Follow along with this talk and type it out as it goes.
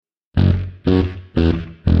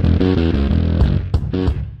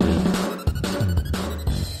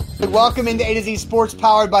Welcome into A to Z Sports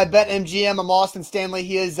powered by BetMGM. I'm Austin Stanley.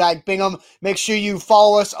 He is Zach Bingham. Make sure you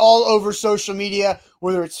follow us all over social media,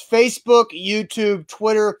 whether it's Facebook, YouTube,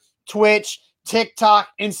 Twitter, Twitch, TikTok,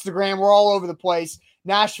 Instagram. We're all over the place.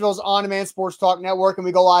 Nashville's on-demand sports talk network, and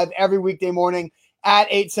we go live every weekday morning at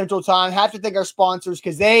 8 Central Time. Have to thank our sponsors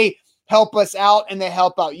because they help us out and they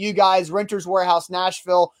help out you guys. Renters Warehouse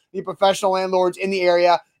Nashville, the professional landlords in the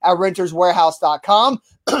area at renterswarehouse.com.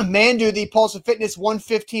 Mandu, the Pulse of Fitness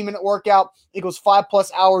 115-minute workout equals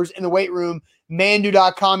 5+ hours in the weight room.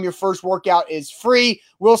 Mandu.com. Your first workout is free.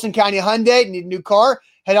 Wilson County Hyundai. Need a new car?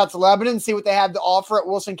 Head out to Lebanon and see what they have to offer at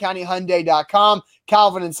wilsoncountyhyundai.com.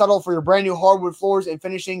 Calvin and Settle for your brand new hardwood floors and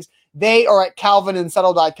finishings. They are at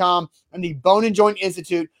calvinandsettle.com. And the Bone and Joint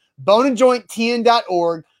Institute,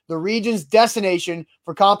 boneandjointtn.org, the region's destination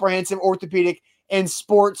for comprehensive orthopedic and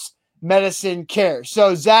sports medicine care.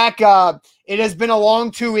 So, Zach, it has been a long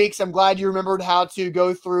 2 weeks. I'm glad you remembered how to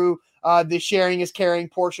go through the sharing is caring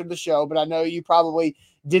portion of the show, but I know you probably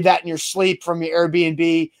did that in your sleep from your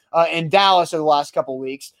Airbnb in Dallas over the last couple of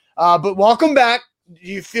weeks. But welcome back. Do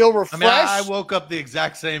you feel refreshed? I woke up the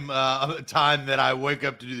exact same time that I wake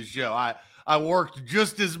up to do the show. I worked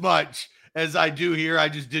just as much as I do here. I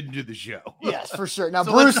just didn't do the show. Yes, for sure. Now,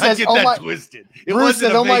 so Bruce let's not says, get "Oh that my!" twisted. It Bruce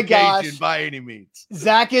wasn't said, "Oh my gosh!" by any means.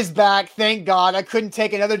 Zach is back. Thank God. I couldn't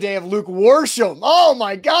take another day of Luke Worsham. Oh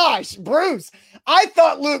my gosh, Bruce! I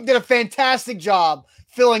thought Luke did a fantastic job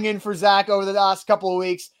filling in for Zach over the last couple of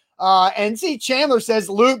weeks. And see, Chandler says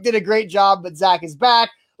Luke did a great job, but Zach is back.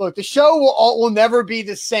 Look, the show will never be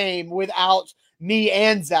the same without me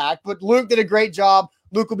and Zach. But Luke did a great job.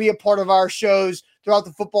 Luke will be a part of our shows throughout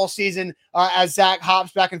the football season as Zach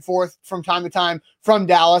hops back and forth from time to time from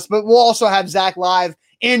Dallas. But we'll also have Zach live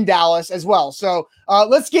in Dallas as well. So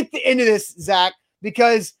let's get into this, Zach,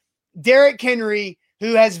 because Derrick Henry,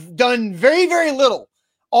 who has done very, very little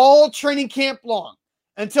all training camp long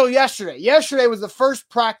until yesterday. Yesterday was the first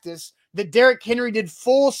practice that Derrick Henry did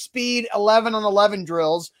full speed 11-on-11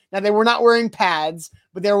 drills. Now, they were not wearing pads,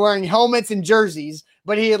 but they were wearing helmets and jerseys.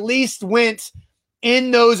 But he at least went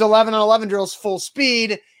in those 11-on-11 drills full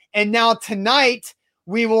speed. And now tonight,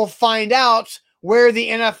 we will find out where the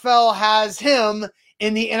NFL has him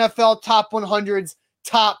in the NFL Top 100's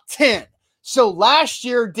Top 10. So last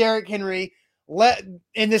year, Derrick Henry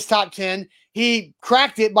in this Top 10. He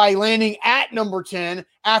cracked it by landing at number 10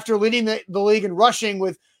 after leading the league in rushing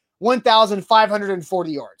with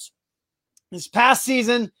 1,540 yards. This past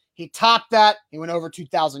season, he topped that. He went over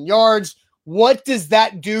 2,000 yards. What does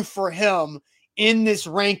that do for him in this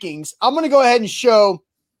rankings? I'm going to go ahead and show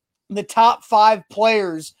the top 5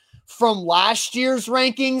 players from last year's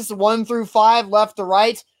rankings, 1 through 5, left to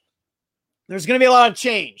right. There's going to be a lot of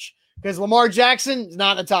change because Lamar Jackson is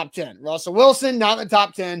not in the top 10. Russell Wilson, not in the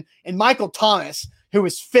top 10. And Michael Thomas, who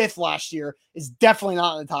was 5th last year, is definitely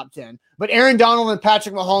not in the top 10. But Aaron Donald and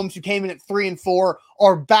Patrick Mahomes, who came in at 3 and 4,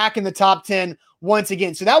 are back in the top 10 once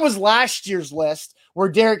again. So that was last year's list where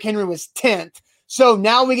Derrick Henry was 10th. So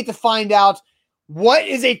now we get to find out what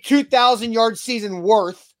is a 2,000-yard season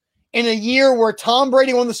worth in a year where Tom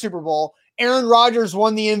Brady won the Super Bowl, Aaron Rodgers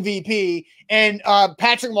won the MVP, and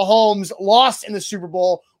Patrick Mahomes lost in the Super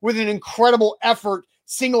Bowl with an incredible effort,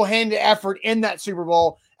 single-handed effort in that Super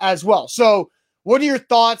Bowl as well. So what are your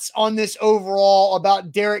thoughts on this overall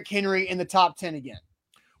about Derrick Henry in the top 10 again?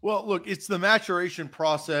 Well, look, it's the maturation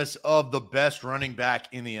process of the best running back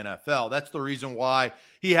in the NFL. That's the reason why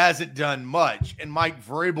he hasn't done much. And Mike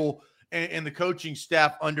Vrabel and the coaching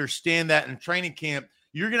staff understand that in training camp.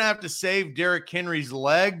 You're going to have to save Derrick Henry's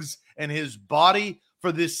legs and his body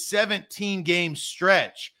for this 17-game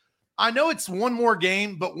stretch. I know it's one more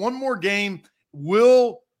game, but one more game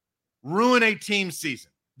will ruin a team's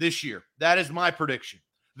season this year. That is my prediction.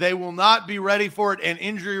 They will not be ready for it, and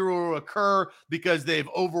injury will occur because they've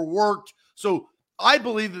overworked. So I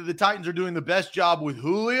believe that the Titans are doing the best job with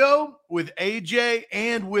Julio, with AJ,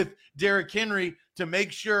 and with Derrick Henry to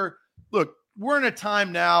make sure, look, we're in a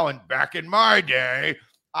time now, and back in my day,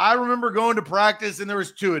 I remember going to practice and there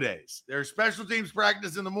was 2-a-days. There's special teams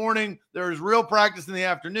practice in the morning. There was real practice in the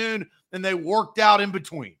afternoon, and they worked out in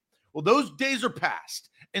between. Well, those days are past.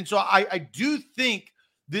 And so I do think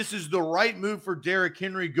this is the right move for Derrick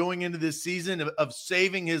Henry going into this season of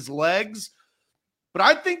saving his legs. But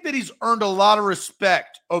I think that he's earned a lot of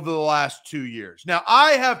respect over the last 2 years. Now,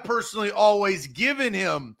 I have personally always given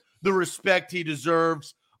him the respect he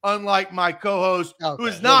deserves unlike my co-host, who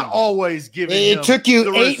is Okay, not always giving him it took you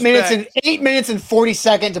the 8 minutes and respect. 8 minutes and 40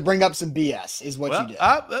 seconds to bring up some BS is what you did.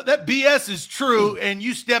 That BS is true, and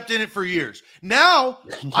you stepped in it for years. Now,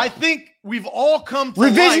 I think we've all come to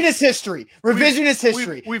Revisionist history.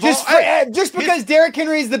 Just because Derrick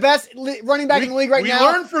Henry is the best running back in the league right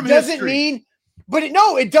now learn from doesn't history. mean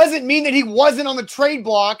it doesn't mean that he wasn't on the trade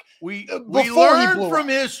block. We learn from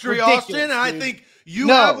history, Ridiculous, Austin, and I think you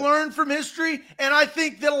No. have learned from history, and I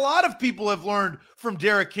think that a lot of people have learned from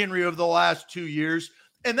Derrick Henry over the last 2 years,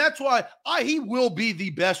 and that's why he will be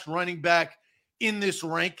the best running back in this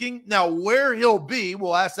ranking. Now, where he'll be,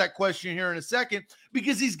 we'll ask that question here in a second,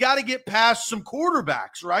 because he's got to get past some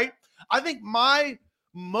quarterbacks, right? I think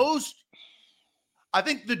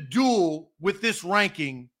the duel with this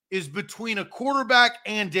ranking is between a quarterback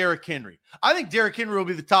and Derrick Henry. I think Derrick Henry will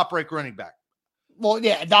be the top-ranked running back. Well,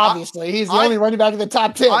 yeah, obviously. He's the only running back in the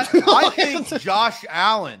top 10. I think Josh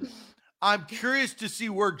Allen. I'm curious to see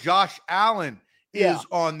where Josh Allen is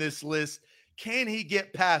on this list. Can he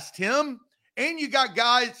get past him? And you got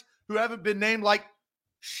guys who haven't been named like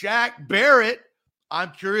Shaq Barrett.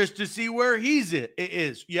 I'm curious to see where he's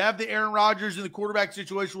is. You have the Aaron Rodgers and the quarterback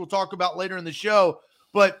situation we'll talk about later in the show.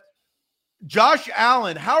 But Josh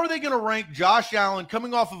Allen, how are they going to rank Josh Allen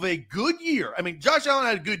coming off of a good year? I mean, Josh Allen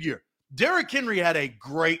had a good year. Derrick Henry had a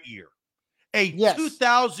great year,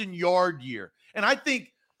 2,000-yard year. And I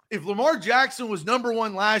think if Lamar Jackson was number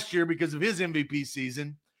one last year because of his MVP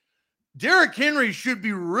season, Derrick Henry should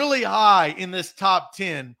be really high in this top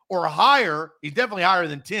 10 or higher. He's definitely higher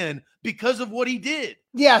than 10 because of what he did.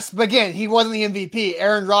 Yes, but again, he wasn't the MVP.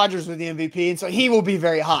 Aaron Rodgers was the MVP, and so he will be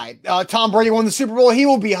very high. Tom Brady won the Super Bowl. He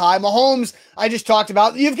will be high. Mahomes, I just talked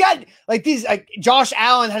about. You've got Josh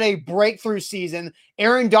Allen had a breakthrough season.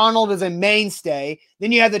 Aaron Donald is a mainstay.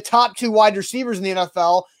 Then you have the top two wide receivers in the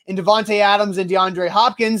NFL in Devontae Adams and DeAndre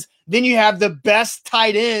Hopkins. Then you have the best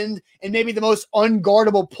tight end and maybe the most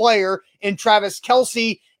unguardable player in Travis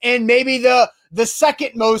Kelce, and maybe the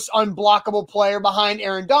second most unblockable player behind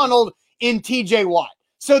Aaron Donald in TJ Watt.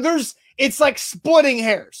 So it's like splitting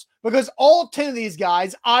hairs because all 10 of these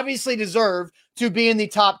guys obviously deserve to be in the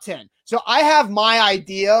top 10. So I have my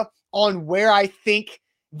idea on where I think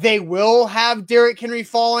they will have Derrick Henry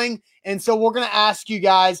falling. And so we're going to ask you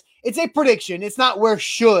guys, it's a prediction. It's not where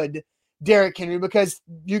should Derrick Henry, because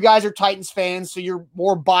you guys are Titans fans, so you're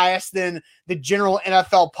more biased than the general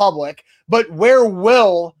NFL public. But where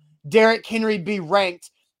will Derrick Henry be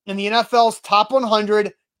ranked in the NFL's top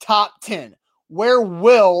 100, top 10? Where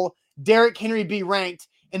will Derrick Henry be ranked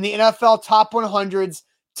in the NFL top 100's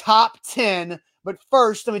top 10? But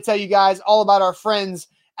first, let me tell you guys all about our friends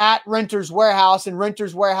at Renters Warehouse and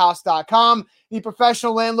renterswarehouse.com. The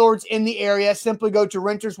professional landlords in the area, simply go to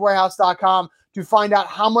renterswarehouse.com to find out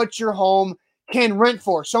how much your home can rent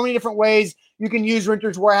for. So many different ways you can use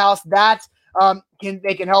Renters Warehouse.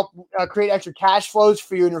 They can help create extra cash flows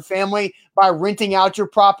for you and your family by renting out your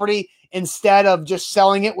property instead of just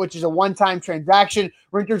selling it, which is a one-time transaction.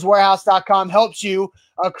 Renterswarehouse.com helps you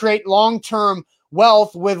create long-term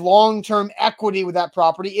wealth with long-term equity with that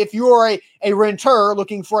property. If you are a renter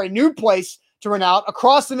looking for a new place to rent out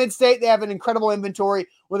across the mid-state, they have an incredible inventory,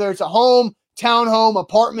 whether it's a home, townhome,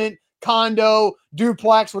 apartment, condo,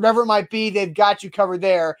 duplex, whatever it might be, they've got you covered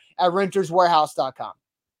there at renterswarehouse.com.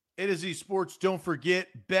 It is esports. Don't forget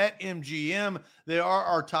BetMGM. They are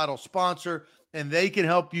our title sponsor, and they can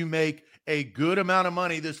help you make a good amount of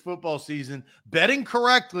money this football season betting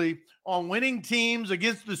correctly on winning teams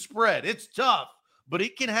against the spread. It's tough, but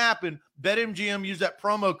it can happen. BetMGM, use that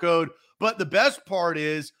promo code. But the best part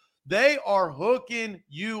is they are hooking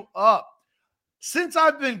you up. Since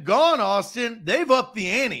I've been gone, Austin, they've upped the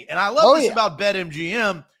ante. And I love this about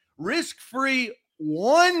BetMGM. Risk-free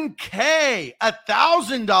 $1,000,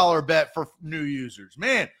 $1,000 bet for new users.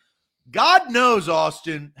 Man, God knows,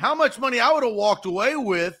 Austin, how much money I would have walked away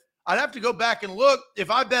with. I'd have to go back and look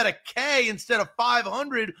if I bet $1,000 instead of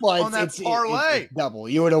 $500 on that parlay. It's double.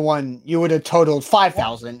 You would have won. You would have totaled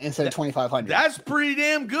 $5,000 instead of $2,500. That's pretty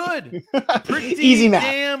damn good. Pretty easy math.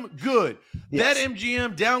 Damn good. Yes.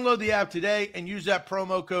 BetMGM, download the app today and use that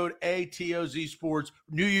promo code ATOZ Sports.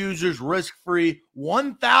 New users, risk-free,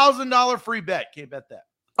 $1,000 free bet. Can't bet that.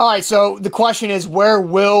 All right, so the question is, where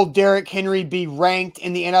will Derrick Henry be ranked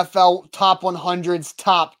in the NFL top 100's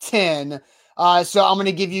top 10? So I'm going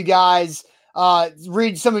to give you guys,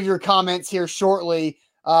 read some of your comments here shortly.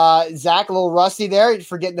 Zach, a little rusty there,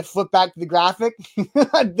 forgetting to flip back to the graphic.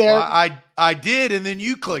 There. Well, I did, and then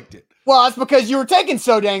you clicked it. Well, that's because you were taking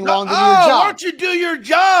so dang long to do your Why job. don't you do your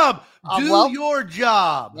job? Do your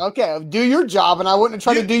job. Okay, do your job, and I wouldn't have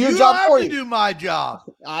tried to do your job for you. You have to do my job.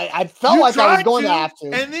 I felt like I was going to have to.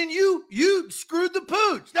 And then you screwed the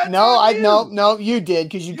pooch. That's no, you did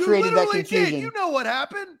because you created that confusion. You know what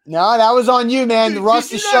happened? No, that was on you, man. The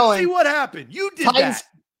rust is showing. See what happened? You did Titans, that.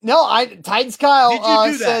 No, Titans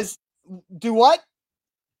Kyle says, do what?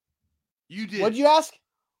 You did. What'd you ask?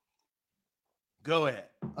 Go ahead.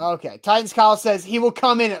 Okay. Titans Kyle says he will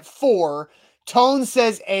come in at 4. Tone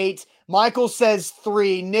says 8. Michael says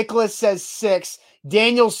 3. Nicholas says 6.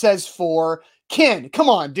 Daniel says 4. Ken, come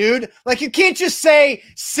on, dude. Like, you can't just say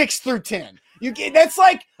 6 through 10. That's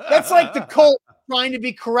like the Colts trying to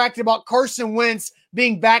be correct about Carson Wentz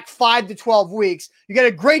being back 5 to 12 weeks. You got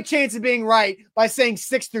a great chance of being right by saying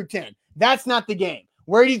 6 through 10. That's not the game.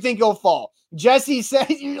 Where do you think he'll fall? Jesse says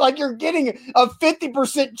you're getting a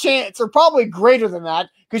 50% chance, or probably greater than that,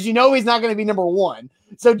 because you know he's not going to be number 1.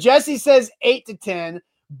 So Jesse says 8 to 10.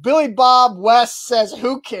 Billy Bob West says,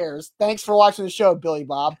 who cares? Thanks for watching the show, Billy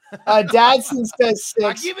Bob. Dadson says 6.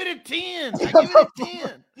 I give it a 10. I give it a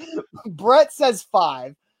 10. Brett says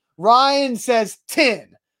 5. Ryan says 10.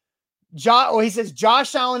 He says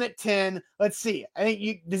Josh Allen at 10. Let's see. I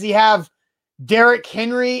think does he have Derrick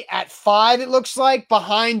Henry at 5, it looks like,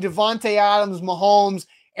 behind Devontae Adams, Mahomes,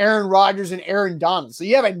 Aaron Rodgers, and Aaron Donald. So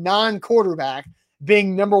you have a non-quarterback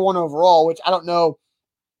being number 1 overall, which I don't know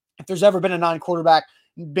if there's ever been a non-quarterback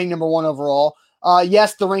being number 1 overall.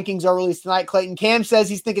 Yes, the rankings are released tonight. Clayton Cam says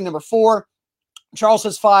he's thinking number 4. Charles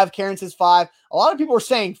says 5. Karen says 5. A lot of people are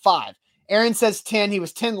saying 5. Aaron says 10. He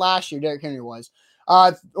was 10 last year, Derrick Henry was.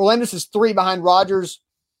 Orlando says 3 behind Rodgers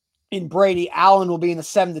and Brady. Allen will be in the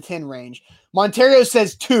 7 to 10 range. Monterio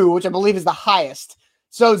says 2, which I believe is the highest.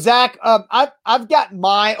 So, Zach, I've got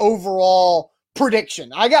my overall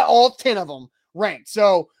prediction. I got all 10 of them ranked.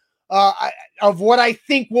 So, of what I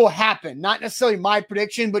think will happen, not necessarily my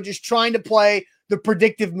prediction, but just trying to play the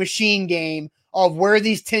predictive machine game of where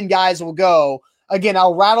these 10 guys will go. Again,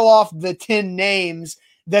 I'll rattle off the 10 names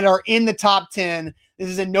that are in the top 10. This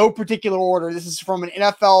is in no particular order. This is from an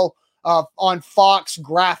NFL on Fox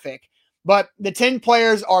graphic. But the 10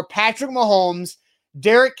 players are Patrick Mahomes,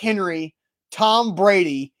 Derrick Henry, Tom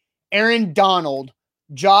Brady, Aaron Donald,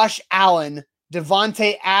 Josh Allen,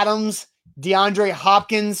 Devontae Adams, DeAndre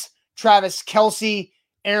Hopkins, Travis Kelce,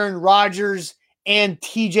 Aaron Rodgers, and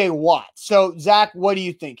TJ Watt. So, Zach, what do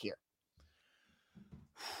you think here?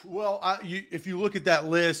 Well, if you look at that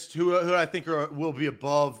list, who I think will be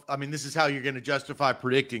above, I mean, this is how you're going to justify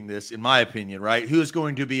predicting this, in my opinion, right? Who is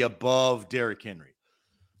going to be above Derrick Henry?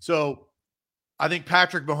 So, I think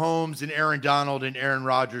Patrick Mahomes and Aaron Donald and Aaron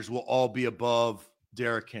Rodgers will all be above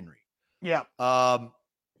Derrick Henry. Yeah.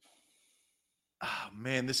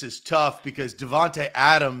 Man, this is tough because Devontae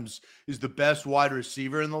Adams is the best wide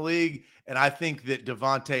receiver in the league, and I think that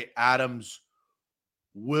Devontae Adams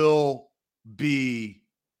will be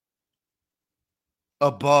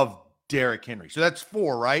above Derrick Henry. So that's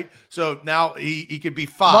 4, right? So now he could be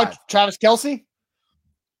 5. But Travis Kelce?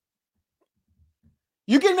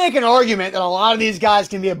 You can make an argument that a lot of these guys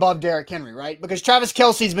can be above Derrick Henry, right? Because Travis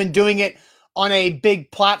Kelce's been doing it on a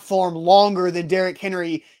big platform longer than Derrick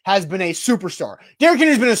Henry has been a superstar. Derrick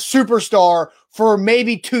Henry's been a superstar for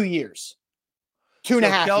maybe 2 years. 2.5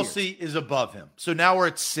 years. Kelce is above him. So now we're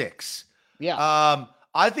at 6. Yeah.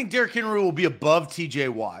 I think Derrick Henry will be above TJ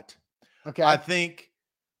Watt. Okay. I think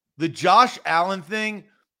the Josh Allen thing,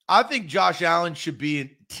 I think Josh Allen should be in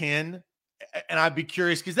 10. And I'd be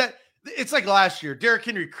curious because it's like last year. Derrick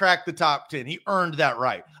Henry cracked the top 10. He earned that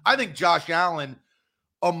right. I think Josh Allen,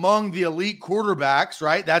 among the elite quarterbacks,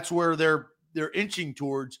 right? That's where they're inching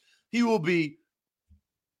towards. He will be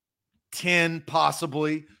 10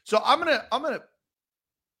 possibly. So I'm gonna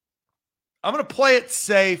play it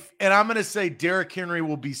safe, and I'm gonna say Derrick Henry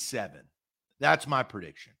will be 7. That's my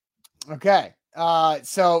prediction. Okay.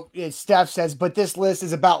 So Steph says, but this list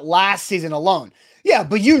is about last season alone. Yeah,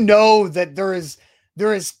 but you know that there is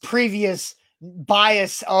previous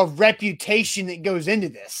bias of reputation that goes into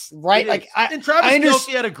this, right? And Travis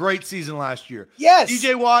Kelce had a great season last year. Yes.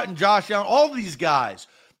 DJ Watt and Josh Allen, all these guys.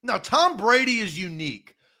 Now, Tom Brady is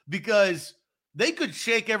unique because they could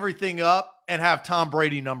shake everything up and have Tom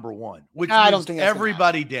Brady number 1, which moves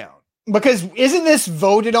everybody down. Because isn't this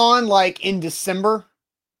voted on like in December?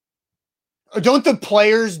 Or don't the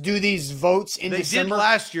players do these votes in December? They did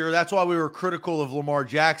last year. That's why we were critical of Lamar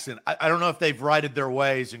Jackson. I don't know if they've righted their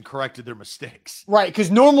ways and corrected their mistakes. Right,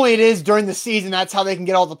 because normally it is during the season. That's how they can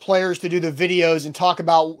get all the players to do the videos and talk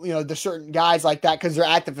about, the certain guys like that because they're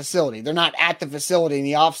at the facility. They're not at the facility in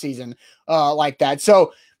the offseason like that.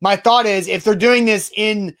 So my thought is if they're doing this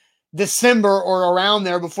in December or around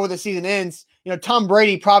there before the season ends, Tom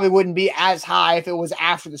Brady probably wouldn't be as high if it was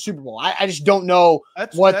after the Super Bowl. I just don't know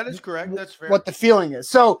that is correct. That's fair. What the feeling is.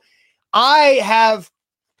 So I have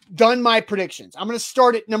done my predictions. I'm going to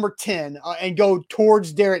start at number 10 and go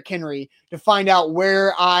towards Derrick Henry to find out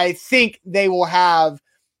where I think they will have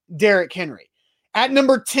Derrick Henry. At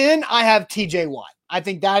number 10, I have TJ Watt. I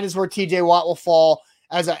think that is where TJ Watt will fall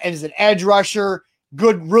as an edge rusher.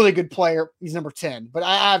 Really good player. He's number 10. But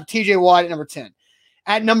I have TJ Watt at number 10.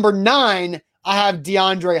 At number 9, I have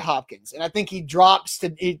DeAndre Hopkins. And I think he drops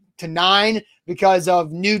to 9 because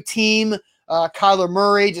of new team. Kyler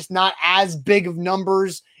Murray, just not as big of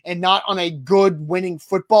numbers and not on a good winning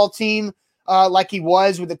football team like he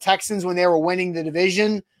was with the Texans when they were winning the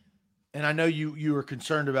division. And I know you were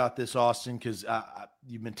concerned about this, Austin, because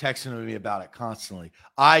you've been texting me about it constantly.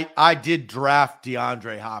 I did draft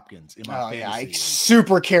DeAndre Hopkins in my fantasy I league.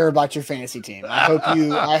 Super care about your fantasy team.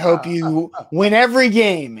 I hope you win every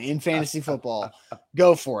game in fantasy football.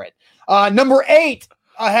 Go for it. Number 8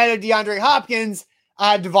 ahead of DeAndre Hopkins,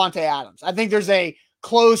 I had Devontae Adams. I think there's a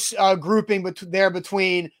close grouping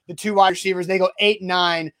between the two wide receivers. They go 8 and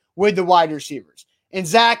 9 with the wide receivers. And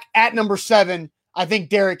Zach at number 7. I think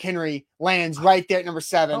Derrick Henry lands right there at number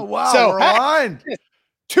 7. Oh, wow. So, we're aligned.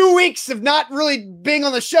 2 weeks of not really being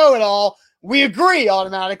on the show at all. We agree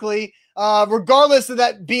automatically, regardless of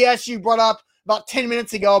that BS you brought up about 10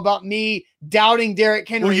 minutes ago about me doubting Derrick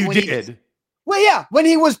Henry. Well, you did. When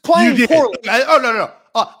he was playing poorly. Oh,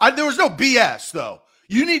 no. There was no BS, though.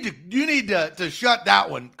 You need to shut that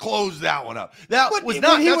one, close that one up. That's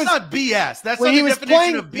not BS. That's not the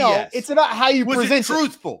definition of BS. No, it's about how you present it. Was it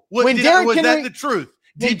truthful? Was that the truth?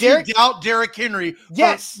 Did you doubt Derrick Henry?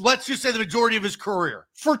 Yes. Let's just say the majority of his career.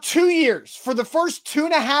 For 2 years. For the first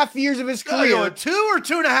 2.5 years of his career. 2 or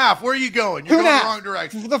 2.5? Where are you going? You're going the wrong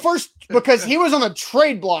direction. For the first, because he was on the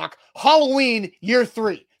trade block Halloween year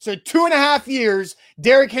 3. So 2.5 years,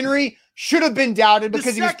 Derrick Henry should have been doubted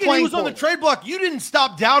because he was playing he was on the trade block. You didn't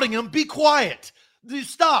stop doubting him. Be quiet.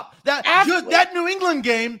 Stop. That New England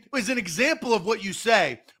game was an example of what you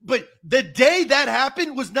say. But the day that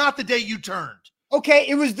happened was not the day you turned. Okay,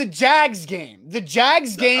 it was the Jags game. The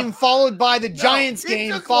Jags game followed by the Giants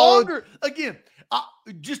game. Longer. Again,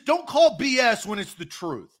 just don't call BS when it's the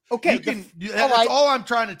truth. Okay. That's all I'm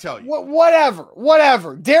trying to tell you.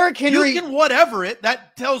 Whatever. Derrick Henry. You can whatever it.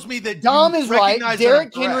 That tells me that Dom is right.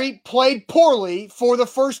 Derrick Henry played poorly for the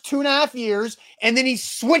first 2.5 years, and then he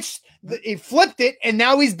flipped it, and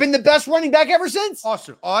now he's been the best running back ever since.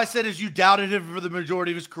 Awesome. All I said is you doubted him for the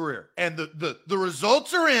majority of his career. And the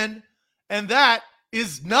results are in, and that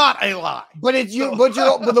is not a lie. But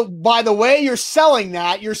by the way you're selling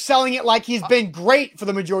that, you're selling it like he's been great for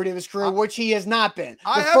the majority of his career, which he has not been.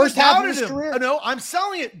 The first half of his career. No, I'm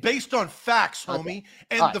selling it based on facts, homie. Okay.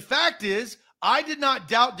 And the fact is, I did not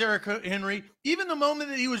doubt Derrick Henry, even the moment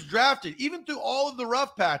that he was drafted, even through all of the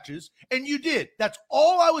rough patches, and you did. That's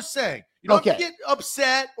all I was saying. You don't have to get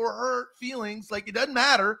upset or hurt feelings. Like, it doesn't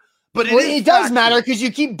matter. But it does matter because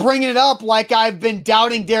you keep bringing it up like I've been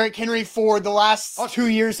doubting Derrick Henry for the last 2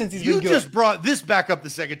 years since he's been good. You just brought this back up the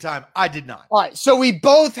second time. I did not. All right, so we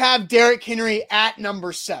both have Derrick Henry at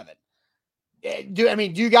number 7. Do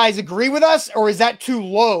you guys agree with us, or is that too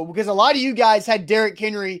low? Because a lot of you guys had Derrick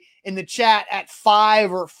Henry in the chat at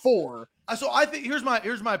 5 or 4. So I think here's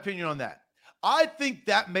my opinion on that. I think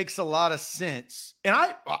that makes a lot of sense, and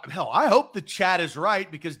I hope the chat is right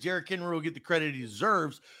because Derrick Henry will get the credit he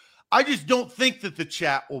deserves. I just don't think that the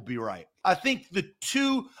chat will be right. I think the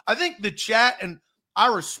chat, and I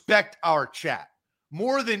respect our chat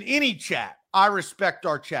more than any chat. I respect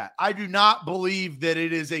our chat. I do not believe that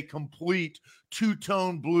it is a complete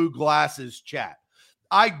two-tone blue glasses chat.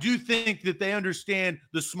 I do think that they understand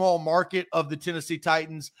the small market of the Tennessee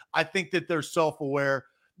Titans. I think that they're self-aware.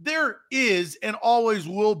 There is and always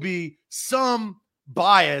will be some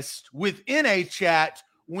bias within a chat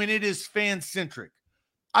when it is fan-centric.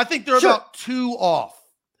 I think they're about 2 off.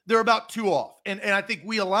 They're about 2 off. And I think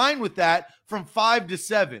we align with that from 5 to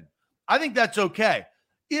 7. I think that's okay.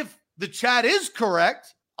 If the chat is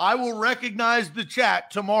correct, I will recognize the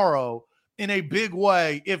chat tomorrow in a big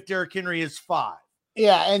way if Derrick Henry is 5.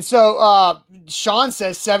 Yeah, and so Sean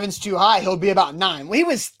says 7's too high. He'll be about 9. Well, he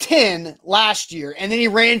was 10 last year, and then he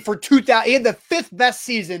ran for 2,000. He had the 5th best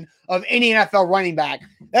season of any NFL running back.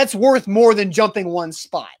 That's worth more than jumping 1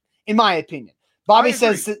 spot, in my opinion. Bobby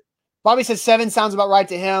says 7 sounds about right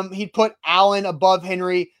to him. He'd put Allen above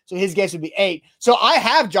Henry, so his guess would be 8. So I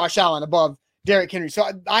have Josh Allen above Derrick Henry. So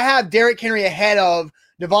I have Derrick Henry ahead of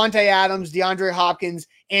Devontae Adams, DeAndre Hopkins,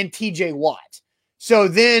 and TJ Watt. So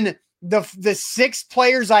then the 6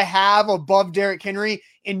 players I have above Derrick Henry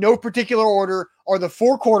in no particular order are the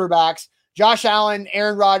 4 quarterbacks, Josh Allen,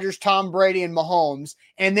 Aaron Rodgers, Tom Brady, and Mahomes,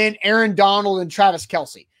 and then Aaron Donald and Travis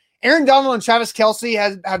Kelce. Aaron Donald and Travis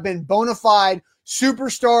Kelce have been bona fide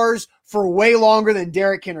superstars for way longer than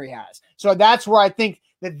Derrick Henry has. So that's where I think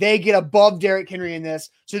that they get above Derrick Henry in this.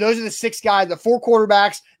 So those are the 6 guys, the 4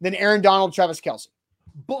 quarterbacks, then Aaron Donald, Travis Kelce.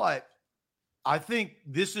 But I think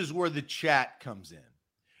this is where the chat comes in.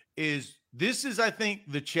 I think,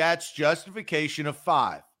 the chat's justification of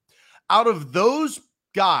 5. Out of those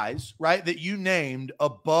guys, right, that you named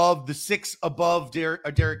above the 6 above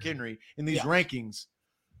Derrick Henry in these rankings,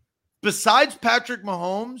 besides Patrick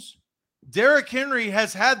Mahomes, Derrick Henry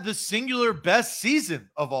has had the singular best season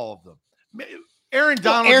of all of them.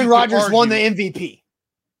 Aaron Rodgers won the MVP.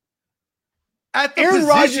 Aaron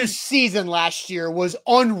Rodgers' season last year was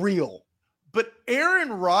unreal. But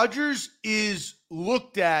Aaron Rodgers is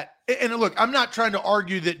looked at, and look, I'm not trying to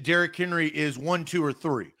argue that Derrick Henry is 1, 2, or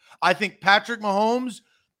 3. I think Patrick Mahomes,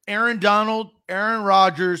 Aaron Donald, Aaron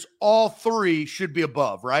Rodgers, all 3 should be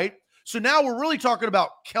above, right? So now we're really talking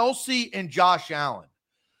about Kelce and Josh Allen.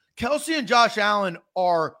 Kelce and Josh Allen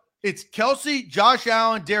it's Kelce, Josh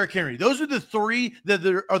Allen, Derrick Henry. Those are the 3 that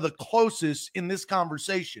are the closest in this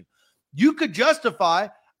conversation. You could justify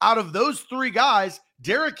out of those 3 guys,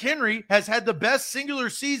 Derrick Henry has had the best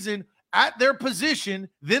singular season at their position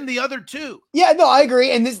than the other 2. Yeah, no, I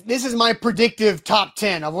agree. And this is my predictive top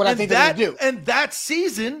 10 of what I think they're going to do. And that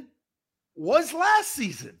season was last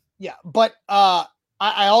season. Yeah, but I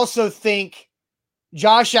also think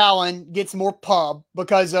Josh Allen gets more pub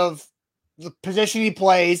because of the position he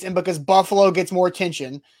plays and because Buffalo gets more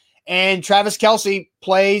attention. And Travis Kelce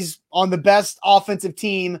plays on the best offensive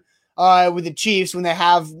team with the Chiefs when they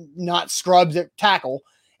have not scrubs at tackle.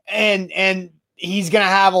 And he's going to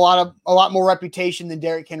have a lot more reputation than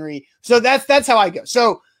Derrick Henry. So that's how I go.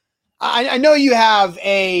 So I know you have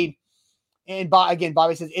again,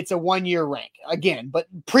 Bobby says it's a 1-year rank again, but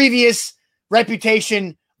previous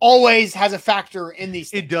reputation always has a factor in these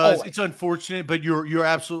things. It does. Always. It's unfortunate, but you're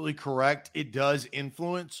absolutely correct. It does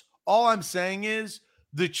influence. All I'm saying is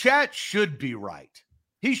the chat should be right.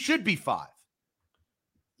 He should be 5.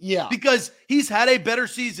 Yeah. Because he's had a better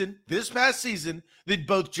season this past season than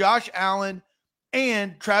both Josh Allen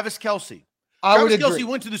and Travis Kelce. Travis Kelce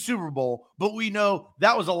went to the Super Bowl, but we know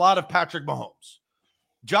that was a lot of Patrick Mahomes.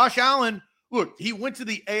 Josh Allen, look, he went to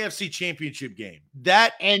the AFC Championship game.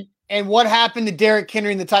 And what happened to Derrick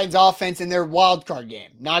Henry and the Titans offense in their wild card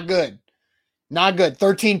game? Not good.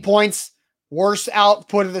 13 points, worst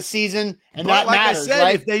output of the season. And but that like matters, I said,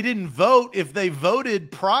 right? if they didn't vote, if they voted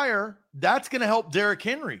prior, that's going to help Derrick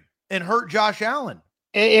Henry and hurt Josh Allen.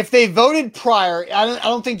 If they voted prior, I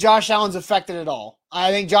don't think Josh Allen's affected at all.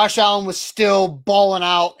 I think Josh Allen was still balling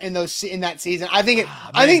out in that season. I think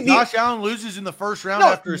Josh Allen loses in the first round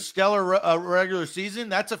after a stellar regular season.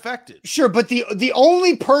 That's affected. Sure, but the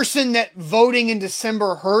only person that voting in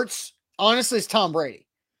December hurts, honestly, is Tom Brady,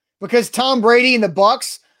 because Tom Brady and the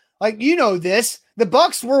Bucs, the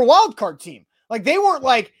Bucs were a wild card team. Like they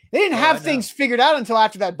didn't have things figured out until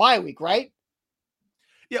after that bye week, right?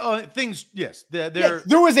 Yeah, things, yes. There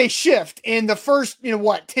was a shift in the first, 10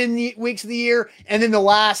 weeks of the year, and then the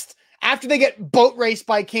last, after they get boat raced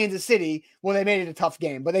by Kansas City, well, they made it a tough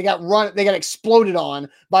game, but they got exploded on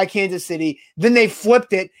by Kansas City. Then they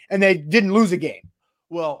flipped it, and they didn't lose a game.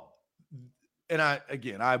 Well, and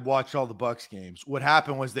I watched all the Bucs games. What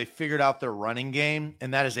happened was they figured out their running game,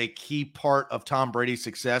 and that is a key part of Tom Brady's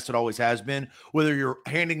success. It always has been, whether you're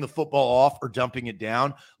handing the football off or dumping it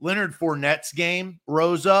down. Leonard Fournette's game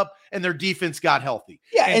rose up, and their defense got healthy.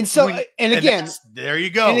 Yeah, and there you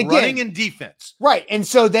go, running and defense. Right, and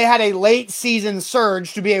so they had a late season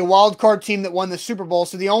surge to be a wild card team that won the Super Bowl.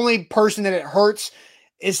 So the only person that it hurts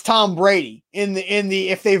is Tom Brady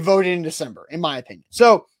if they voted in December, in my opinion.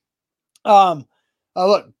 So.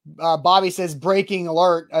 Bobby says breaking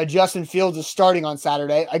alert. Justin Fields is starting on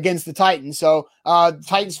Saturday against the Titans. So,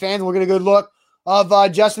 Titans fans, we'll get a good look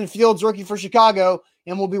of Justin Fields, rookie for Chicago,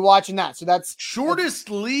 and we'll be watching that. So that's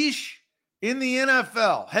shortest leash in the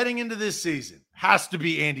NFL heading into this season has to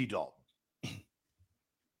be Andy Dalton.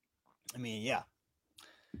 I mean, yeah,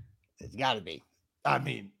 it's got to be. I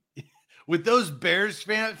mean, with those Bears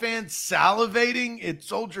fans salivating at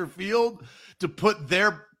Soldier Field to put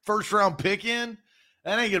their first round pick in,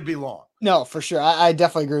 that ain't gonna be long. No, for sure. I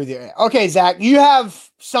definitely agree with you. Okay, Zach, you have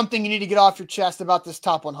something you need to get off your chest about this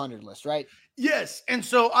top 100 list, right? Yes, and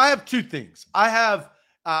so I have 2 things. I have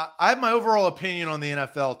my overall opinion on the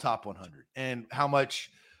NFL top 100 and how much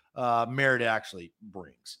merit it actually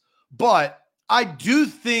brings. But I do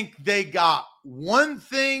think they got one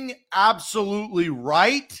thing absolutely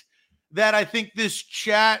right that I think this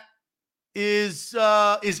chat is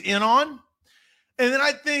in on. And then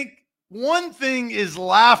I think one thing is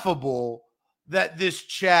laughable that this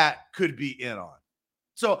chat could be in on.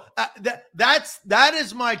 So that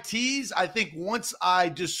is my tease. I think once I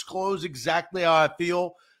disclose exactly how I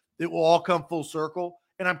feel, it will all come full circle.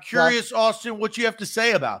 And I'm curious, Austin, what you have to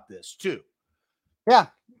say about this too. Yeah.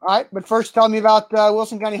 All right. But first, tell me about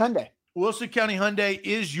Wilson County Hyundai. Wilson County Hyundai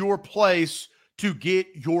is your place to get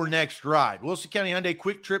your next ride. Wilson County Hyundai,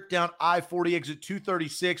 quick trip down I-40 exit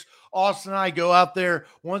 236. Austin and I go out there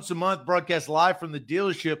once a month, broadcast live from the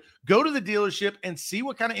dealership. Go to the dealership and see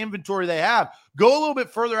what kind of inventory they have. Go a little bit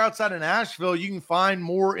further outside of Nashville. You can find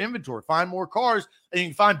more inventory, find more cars, and you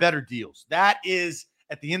can find better deals. That is,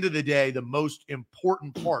 at the end of the day, the most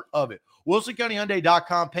important part of it.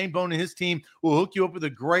 WilsonCountyHyundai.com. Payne Bone and his team will hook you up with a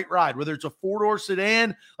great ride, whether it's a four-door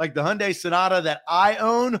sedan like the Hyundai Sonata that I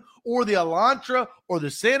own, or the Elantra, or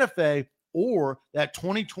the Santa Fe, or that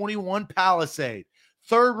 2021 Palisade.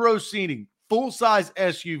 Third row seating, full-size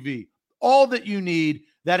SUV, all that you need.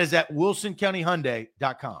 That is at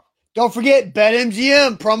WilsonCountyHyundai.com. Don't forget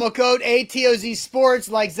BetMGM, promo code ATOZ Sports.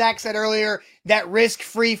 Like Zach said earlier, that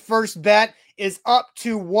risk-free first bet is up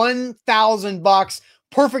to $1,000.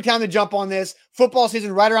 Perfect time to jump on this. Football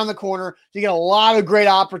season right around the corner. You get a lot of great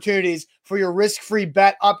opportunities for your risk-free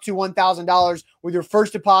bet up to $1,000 with your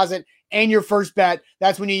first deposit and your first bet.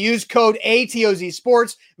 That's when you use code ATOZ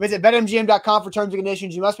Sports. Visit BetMGM.com for terms and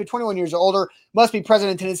conditions. You must be 21 years or older. Must be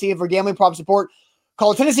present in Tennessee. For gambling problem support,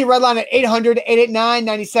 call Tennessee Redline at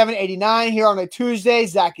 800-889-9789. Here on a Tuesday,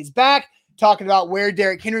 Zach is back talking about where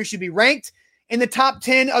Derrick Henry should be ranked in the top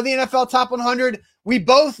 10 of the NFL Top 100. We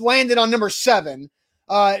both landed on number 7.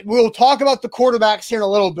 We'll talk about the quarterbacks here in a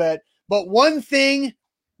little bit, but one thing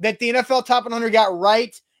that the NFL Top 100 got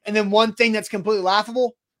right, and then one thing that's completely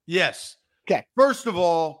laughable. Yes. Okay. First of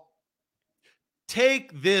all,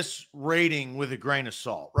 take this rating with a grain of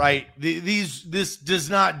salt, right? This does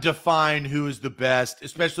not define who is the best,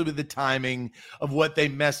 especially with the timing of what they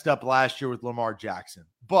messed up last year with Lamar Jackson.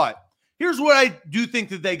 But here's what I do think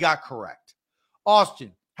that they got correct.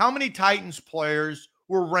 Austin, how many Titans players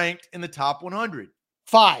were ranked in the top 100?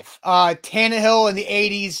 5. Tannehill in the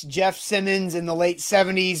 80s, Jeff Simmons in the late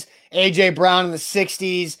 70s, A.J. Brown in the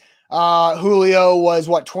 60s. Julio was,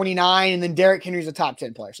 29, and then Derrick Henry's a top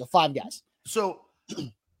 10 player. So 5 guys. So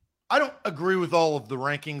I don't agree with all of the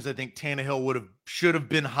rankings. I think Tannehill should have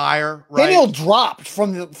been higher. Right? Tannehill dropped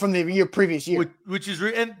from the previous year. Which is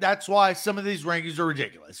and that's why some of these rankings are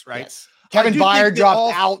ridiculous, right? Yes. Kevin Byard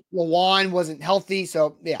dropped out. Lawan wasn't healthy.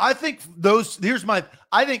 So, yeah. I think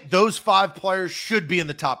I think those 5 players should be in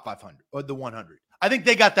the top 500 or the 100. I think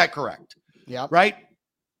they got that correct. Yeah. Right?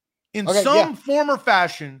 In some form or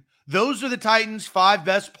fashion, those are the Titans' 5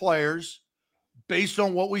 best players based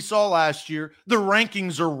on what we saw last year. The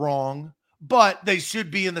rankings are wrong, but they should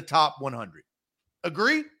be in the top 100.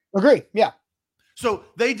 Agree? Agree. Yeah. So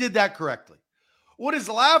they did that correctly. What is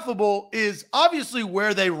laughable is obviously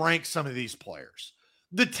where they rank some of these players.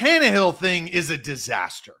 The Tannehill thing is a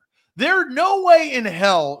disaster. There's no way in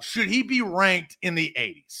hell should he be ranked in the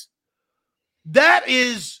 80s. That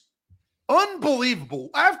is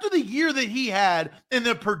unbelievable. After the year that he had and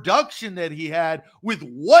the production that he had with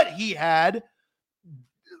what he had,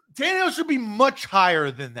 Tannehill should be much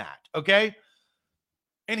higher than that, okay?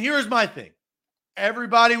 And here's my thing.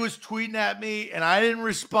 Everybody was tweeting at me, and I didn't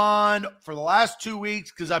respond for the last 2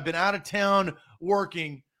 weeks because I've been out of town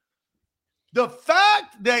working. The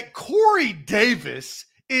fact that Corey Davis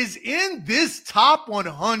is in this top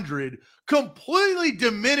 100 completely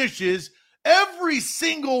diminishes every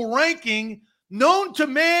single ranking known to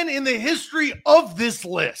man in the history of this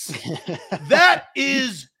list. That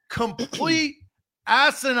is complete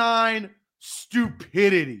asinine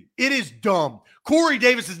stupidity. It is dumb. Corey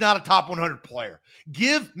Davis is not a top 100 player.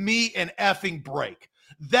 Give me an effing break.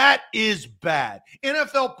 That is bad.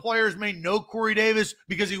 NFL players may know Corey Davis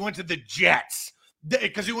because he went to the Jets,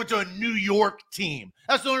 because he went to a New York team.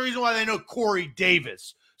 That's the only reason why they know Corey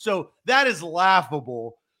Davis. So that is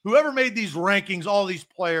laughable. Whoever made these rankings, all these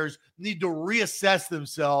players need to reassess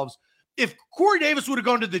themselves. If Corey Davis would have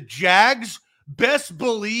gone to the Jags, best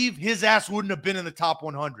believe his ass wouldn't have been in the top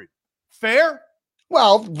 100. Fair?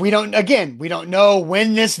 Well, we don't know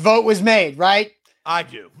when this vote was made, right? I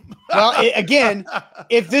do. Well,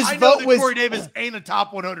 if this vote was Corey Davis ain't a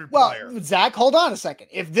top 100 player. Zach, hold on a second.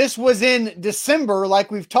 If this was in December,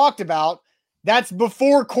 like we've talked about, that's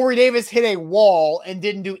before Corey Davis hit a wall and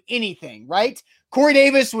didn't do anything, right? Corey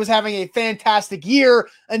Davis was having a fantastic year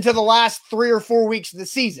until the last 3 or 4 weeks of the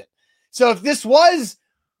season. So if this was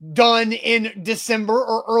done in December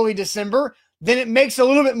or early December, then it makes a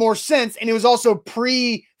little bit more sense. And it was also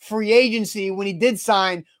pre free agency when he did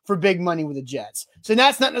sign for big money with the Jets. So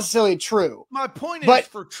that's not necessarily true. My point is,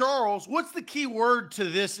 for Charles, what's the key word to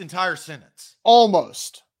this entire sentence?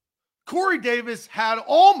 Almost. Corey Davis had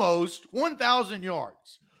almost 1,000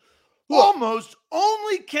 yards. Look, almost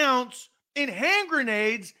only counts in hand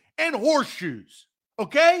grenades and horseshoes.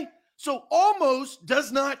 Okay? So almost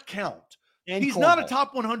does not count. And he's not a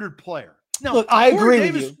top 100 player. Now, look, I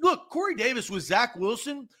agree with you. Look, Corey Davis with Zach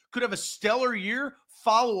Wilson could have a stellar year,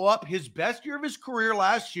 follow up his best year of his career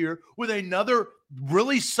last year with another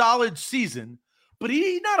really solid season, but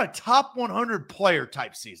he's not a top 100 player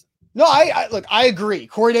type season. No, I agree.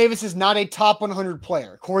 Corey Davis is not a top 100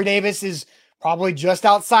 player. Corey Davis is probably just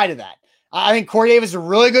outside of that. I think Corey Davis is a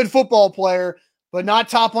really good football player, but not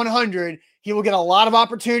top 100. He will get a lot of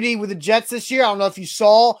opportunity with the Jets this year. I don't know if you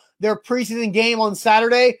saw their preseason game on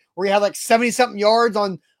Saturday where he had like 70-something yards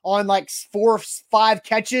on like 4 or 5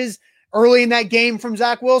 catches early in that game from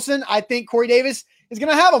Zach Wilson. I think Corey Davis is going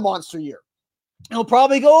to have a monster year. He'll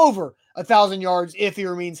probably go over 1,000 yards if he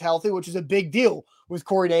remains healthy, which is a big deal with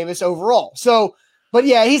Corey Davis overall. So, but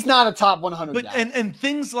yeah, he's not a top 100 guy. And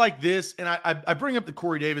things like this, and I bring up the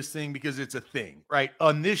Corey Davis thing because it's a thing, right?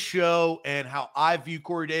 On this show and how I view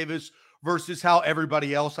Corey Davis versus how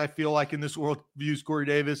everybody else I feel like in this world views Corey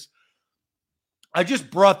Davis. I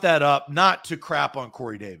just brought that up not to crap on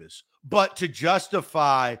Corey Davis, but to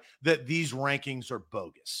justify that these rankings are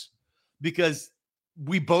bogus. Because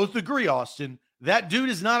we both agree, Austin, that dude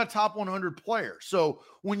is not a top 100 player. So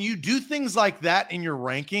when you do things like that in your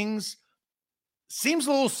rankings, seems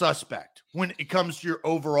a little suspect when it comes to your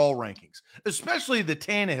overall rankings, especially the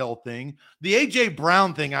Tannehill thing. The A.J.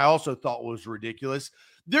 Brown thing I also thought was ridiculous.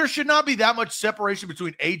 There should not be that much separation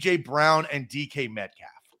between A.J. Brown and D.K. Metcalf.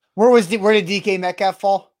 Where did D.K. Metcalf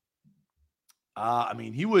fall? I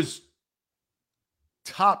mean, he was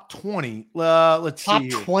top 20. Let's see.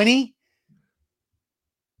 Top 20?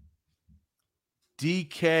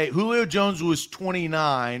 DK Julio Jones was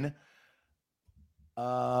 29.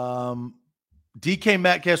 DK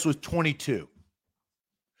Metcalf was 22.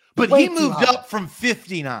 But he moved up from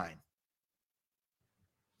 59.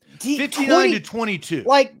 59 to 22.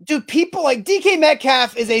 Like, dude, people like DK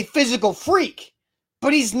Metcalf is a physical freak,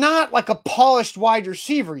 but he's not like a polished wide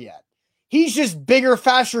receiver yet. He's just bigger,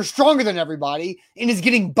 faster, stronger than everybody, and is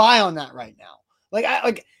getting by on that right now.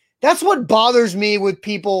 Like that's what bothers me with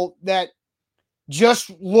people that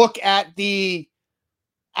just look at the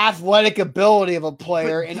athletic ability of a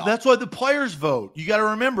player. And that's why the players vote. You got to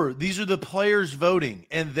remember, these are the players voting,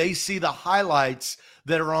 and they see the highlights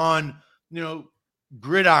that are on,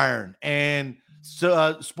 Gridiron and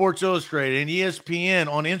Sports Illustrated and ESPN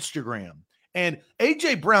on Instagram. And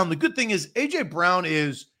A.J. Brown, the good thing is A.J. Brown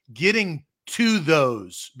is getting to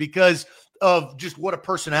those because of just what a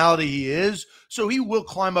personality he is. So he will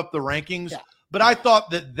climb up the rankings. Yeah. But I thought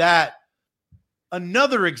that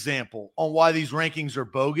another example on why these rankings are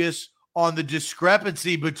bogus on the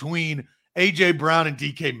discrepancy between A.J. Brown and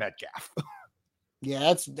DK Metcalf.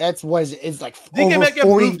 Yeah, that's what it's like. DK Metcalf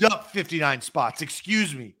moved up 59 spots.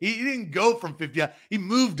 Excuse me. He didn't go from 59. He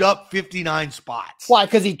moved up 59 spots. Why?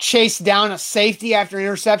 Because he chased down a safety after an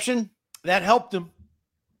interception? That helped him.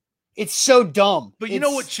 It's so dumb. But you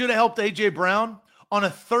know what should have helped A.J. Brown? On a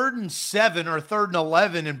 3rd and 7 or 3rd and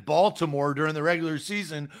 11 in Baltimore during the regular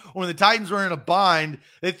season, when the Titans were in a bind,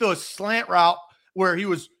 they threw a slant route where he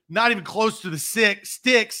was not even close to the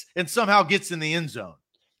sticks and somehow gets in the end zone.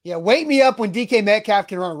 Yeah, wake me up when DK Metcalf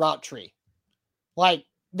can run a route tree. Like,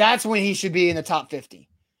 that's when he should be in the top 50.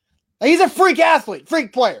 Like, he's a freak athlete,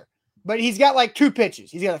 freak player, but he's got like 2 pitches.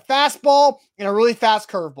 He's got a fastball and a really fast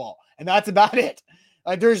curveball, and that's about it.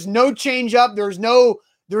 There's no change up. There is no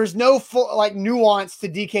full, like, nuance to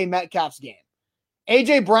DK Metcalf's game.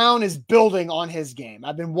 A.J. Brown is building on his game.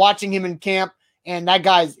 I've been watching him in camp, and that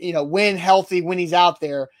guy's, when healthy, when he's out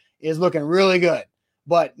there, is looking really good.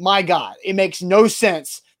 But my God, it makes no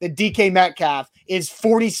sense that DK Metcalf is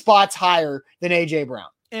 40 spots higher than A.J. Brown.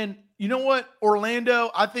 And you know what?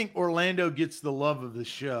 I think Orlando gets the love of the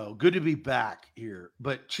show. Good to be back here,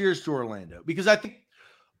 but cheers to Orlando. Because I think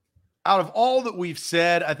out of all that we've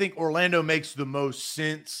said, I think Orlando makes the most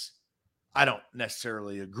sense. I don't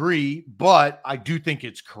necessarily agree, but I do think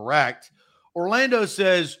it's correct. Orlando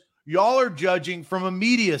says, y'all are judging from a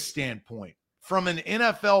media standpoint. From an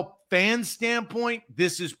NFL fan standpoint,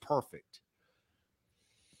 this is perfect.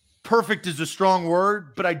 Perfect is a strong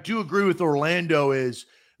word, but I do agree with Orlando is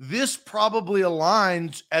this probably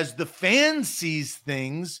aligns as the fan sees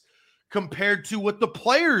things compared to what the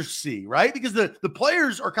players see, right? Because the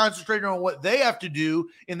players are concentrating on what they have to do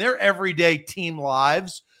in their everyday team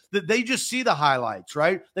lives. that they just see the highlights,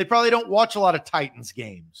 right? They probably don't watch a lot of Titans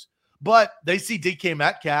games, but they see DK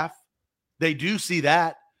Metcalf. They do see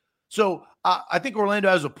that. So I think Orlando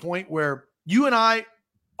has a point where you and I,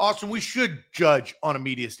 Austin, we should judge on a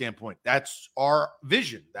media standpoint. That's our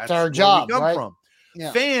vision. That's our where job, we come right? from.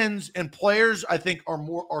 Yeah. Fans and players, I think,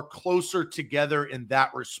 are closer together in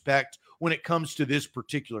that respect when it comes to this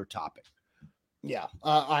particular topic. Yeah,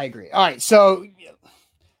 I agree. All right, so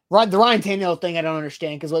the Ryan Tannehill thing, I don't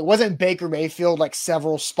understand because wasn't Baker Mayfield like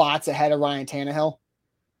several spots ahead of Ryan Tannehill?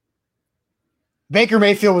 Baker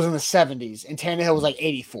Mayfield was in the 70s and Tannehill was like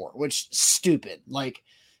 84, which is stupid. Like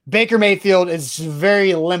Baker Mayfield is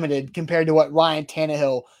very limited compared to what Ryan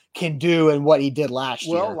Tannehill can do and what he did last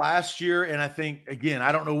year. Well, last year, and I think, again,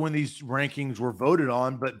 I don't know when these rankings were voted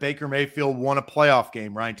on, but Baker Mayfield won a playoff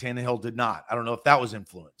game. Ryan Tannehill did not. I don't know if that was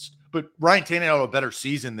influenced. But Ryan Tannehill had a better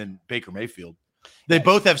season than Baker Mayfield. They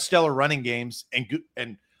both have stellar running games,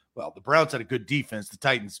 and well, the Browns had a good defense. The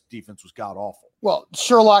Titans' defense was god-awful. Well,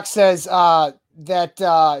 Sherlock says that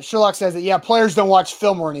yeah, players don't watch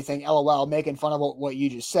film or anything, LOL, making fun of what you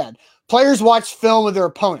just said. Players watch film with their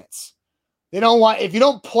opponents. They don't watch. If you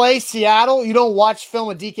don't play Seattle, you don't watch film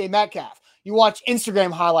of DK Metcalf. You watch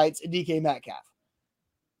Instagram highlights of DK Metcalf.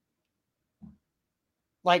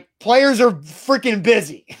 Like, players are freaking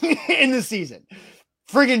busy in the season.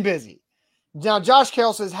 Freaking busy. Now, Josh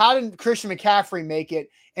Carroll says, how did Christian McCaffrey make it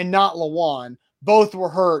and not Lawan? Both were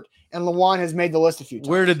hurt, and Lawan has made the list a few times.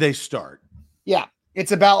 Where did they start? Yeah.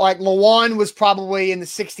 It's about like Lawan was probably in the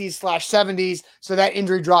 60s/70s, so that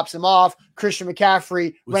injury drops him off. Christian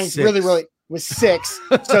McCaffrey ranked really was 6,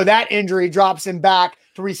 so that injury drops him back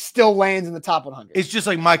to where he still lands in the top 100. It's just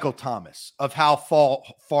like Michael Thomas of how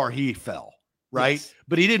far he fell, right? Yes.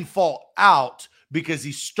 But he didn't fall out because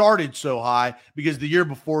he started so high because the year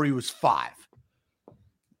before he was 5.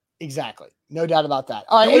 Exactly. No doubt about that.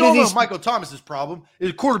 All right. And we all know Michael Thomas's problem is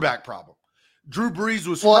a quarterback problem. Drew Brees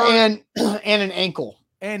was hurt. And an ankle.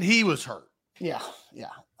 And he was hurt. Yeah.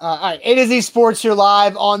 All right. A to Z Sports here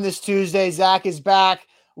live on this Tuesday. Zach is back.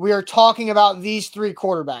 We are talking about these 3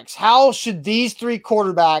 quarterbacks. How should these 3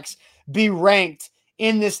 quarterbacks be ranked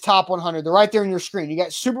in this top 100? They're right there on your screen. You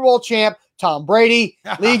got Super Bowl champ Tom Brady,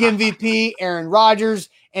 league MVP Aaron Rodgers,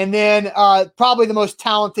 and then probably the most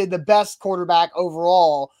talented, the best quarterback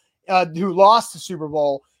overall who lost the Super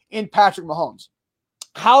Bowl in Patrick Mahomes.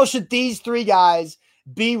 How should these 3 guys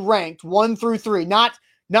be ranked 1 through 3? Not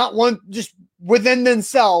one just within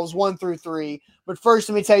themselves 1 through 3. But first,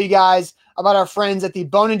 let me tell you guys about our friends at the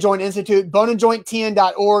Bone and Joint Institute,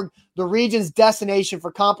 boneandjointtn.org, the region's destination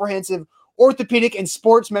for comprehensive orthopedic and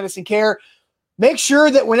sports medicine care. Make sure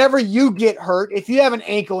that whenever you get hurt, if you have an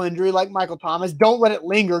ankle injury like Michael Thomas, don't let it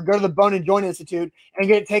linger. Go to the Bone and Joint Institute and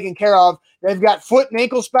get it taken care of. They've got foot and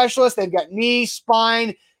ankle specialists. They've got knee,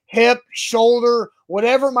 spine, hip, shoulder,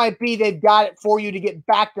 whatever it might be. They've got it for you to get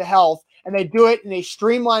back to health. And they do it in a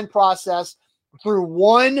streamlined process through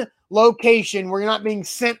one location where you're not being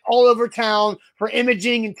sent all over town for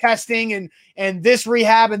imaging and testing and this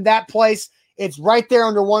rehab and that place. It's right there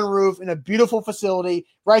under one roof in a beautiful facility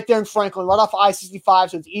right there in Franklin, right off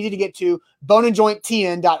I-65, so it's easy to get to,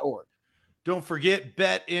 boneandjointtn.org. Don't forget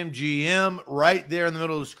BetMGM right there in the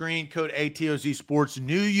middle of the screen, code ATOZ Sports.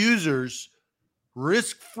 New users,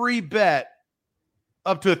 risk-free bet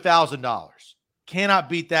up to $1,000. Cannot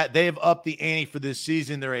beat that. They have upped the ante for this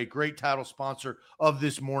season. They're a great title sponsor of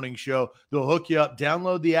this morning show. They'll hook you up.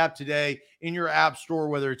 Download the app today in your app store,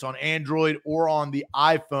 whether it's on Android or on the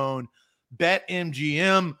iPhone.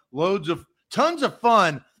 BetMGM, tons of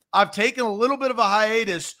fun. I've taken a little bit of a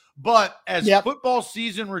hiatus, but as football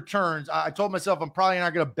season returns, I told myself I'm probably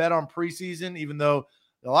not going to bet on preseason, even though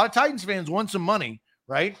a lot of Titans fans won some money,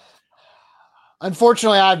 right?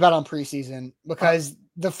 Unfortunately, I bet on preseason because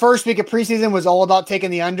the first week of preseason was all about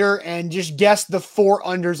taking the under, and just guess the 4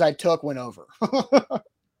 unders I took went over.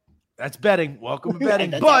 That's betting. Welcome to betting.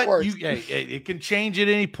 But it can change at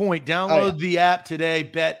any point. Download the app today,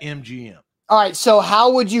 BetMGM. All right, so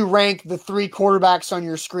how would you rank the 3 quarterbacks on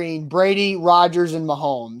your screen, Brady, Rodgers, and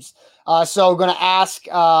Mahomes? So I'm going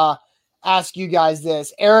to ask you guys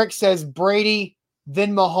this. Eric says Brady,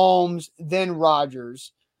 then Mahomes, then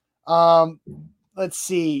Rodgers. Let's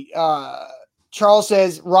see. Charles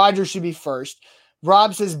says Rodgers should be first.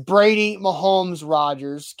 Rob says Brady, Mahomes,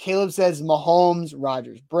 Rodgers. Caleb says Mahomes,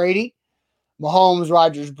 Rodgers. Brady, Mahomes,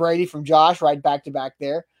 Rodgers, Brady from Josh, right back to back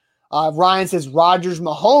there. Ryan says Rodgers,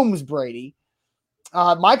 Mahomes, Brady.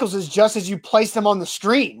 Michael says just as you placed them on the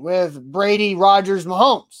screen with Brady, Rodgers,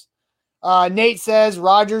 Mahomes. Nate says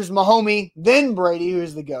Rodgers, Mahomey, then Brady, who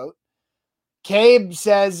is the GOAT. Cabe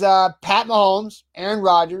says Pat Mahomes, Aaron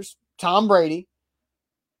Rodgers, Tom Brady.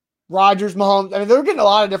 Rodgers, Mahomes. I mean, they're getting a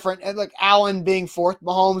lot of different, like Allen being fourth,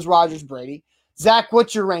 Mahomes, Rodgers, Brady. Zach,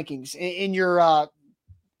 what's your rankings in your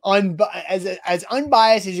as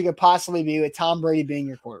unbiased as you could possibly be with Tom Brady being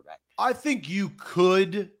your quarterback? I think you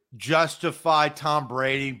could justify Tom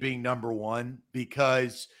Brady being number one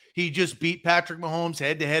because he just beat Patrick Mahomes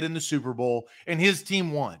head-to-head in the Super Bowl, and his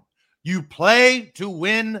team won. You play to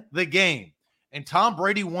win the game, and Tom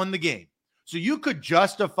Brady won the game. So you could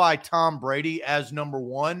justify Tom Brady as number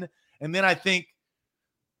one, and then I think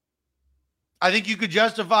you could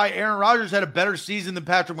justify Aaron Rodgers had a better season than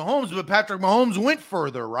Patrick Mahomes, but Patrick Mahomes went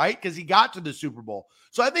further, right? Because he got to the Super Bowl.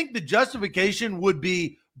 So I think the justification would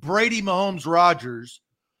be Brady, Mahomes, Rodgers.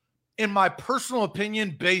 In my personal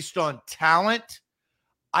opinion, based on talent,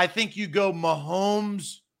 I think you go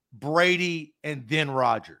Mahomes, Brady, and then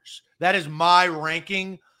Rodgers. That is my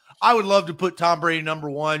ranking. I would love to put Tom Brady number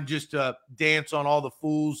one just to dance on all the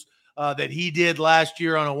fools that he did last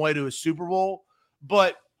year on a way to a Super Bowl.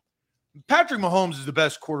 But Patrick Mahomes is the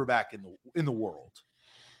best quarterback in the world.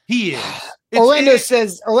 He is. Orlando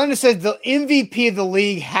says the MVP of the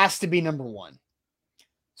league has to be number one.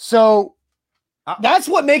 So that's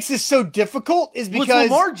what makes this so difficult is because was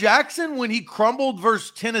Lamar Jackson, when he crumbled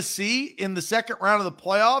versus Tennessee in the second round of the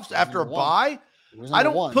playoffs after a bye, I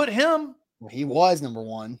don't put him. Well, he was number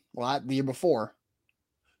one the year before.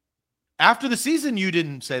 After the season, you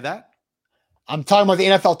didn't say that. I'm talking about the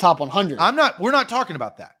NFL top 100. We're not talking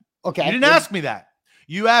about that. Okay. You didn't ask me that.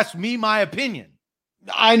 You asked me my opinion.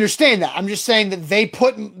 I understand that. I'm just saying that we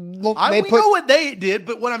know what they did,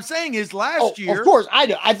 but what I'm saying is last year. Of course, I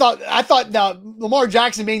do. I thought Lamar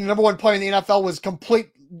Jackson being the number one player in the NFL was complete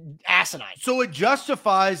asinine. So it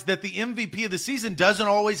justifies that the MVP of the season doesn't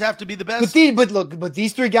always have to be the best. But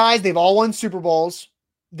these three guys, they've all won Super Bowls.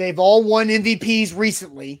 They've all won MVPs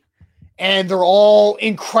recently, and they're all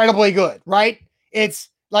incredibly good, right? It's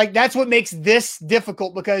like that's what makes this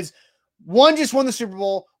difficult because one just won the Super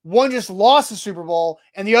Bowl, one just lost the Super Bowl,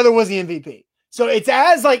 and the other was the MVP. So it's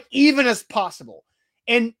as like even as possible.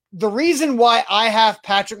 And the reason why I have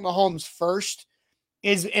Patrick Mahomes first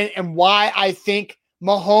is and why I think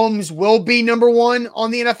Mahomes will be number one on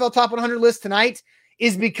the NFL top 100 list tonight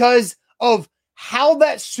is because of how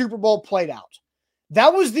that Super Bowl played out.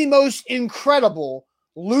 That was the most incredible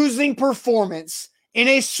losing performance in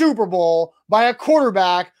a Super Bowl by a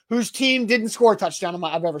quarterback whose team didn't score a touchdown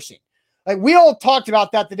I've ever seen. Like we all talked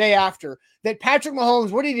about that the day after that Patrick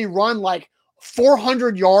Mahomes, what did he run? Like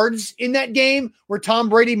 400 yards in that game where Tom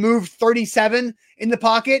Brady moved 37 in the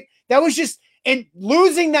pocket. That was just, and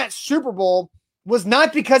losing that Super Bowl was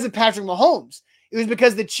not because of Patrick Mahomes. It was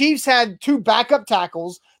because the Chiefs had two backup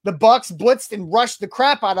tackles. The Bucs blitzed and rushed the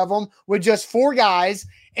crap out of them with just four guys,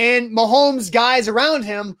 and Mahomes' guys around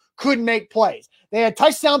him couldn't make plays. They had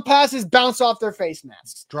touchdown passes bounce off their face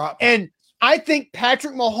masks. And I think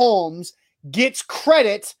Patrick Mahomes gets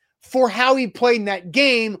credit for how he played in that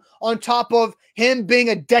game on top of him being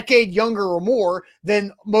a decade younger or more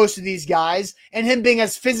than most of these guys and him being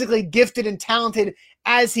as physically gifted and talented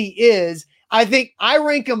as he is. I think I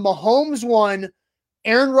rank him Mahomes 1,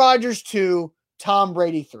 Aaron Rodgers 2, Tom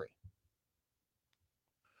Brady 3.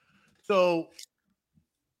 So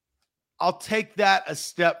I'll take that a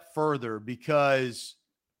step further because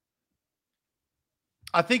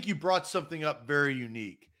I think you brought something up very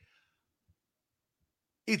unique.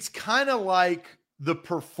 It's kind of like the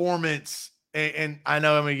performance, and I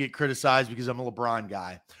know I'm going to get criticized because I'm a LeBron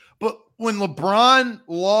guy, but when LeBron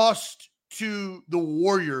lost to the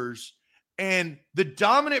Warriors and the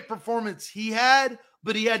dominant performance he had,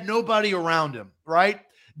 but he had nobody around him, right?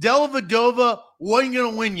 Dellavedova wasn't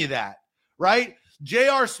going to win you that, right?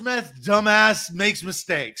 J.R. Smith, dumbass, makes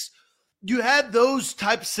mistakes. You had those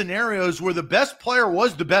type of scenarios where the best player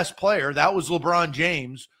was the best player. That was LeBron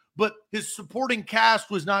James, but his supporting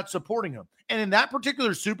cast was not supporting him. And in that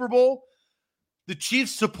particular Super Bowl, the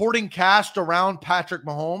Chiefs' supporting cast around Patrick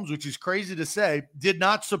Mahomes, which is crazy to say, did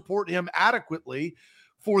not support him adequately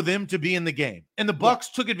for them to be in the game. And the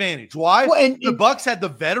Bucs took advantage. Why? Well, the Bucs had the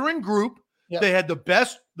veteran group. They had the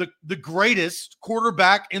best, the greatest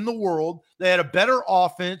quarterback in the world. They had a better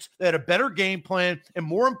offense. They had a better game plan. And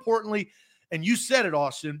more importantly, and you said it,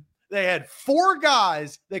 Austin, they had four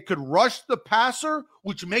guys that could rush the passer,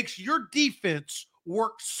 which makes your defense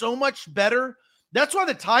work so much better. That's why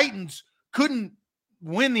the Titans couldn't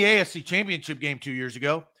win the AFC Championship game 2 years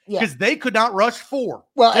ago because they could not rush four.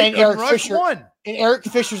 Well, they and Eric rush Fisher, one. And Eric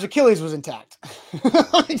Fisher's Achilles was intact.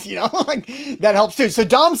 That helps too. So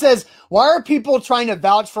Dom says, why are people trying to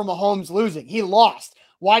vouch for Mahomes losing? He lost.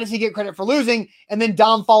 Why does he get credit for losing? And then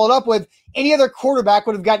Dom followed up with, any other quarterback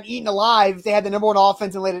would have gotten eaten alive if they had the number one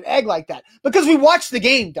offense and laid an egg like that. Because we watched the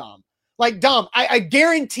game, Dom. Like, Dom, I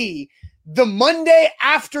guarantee the Monday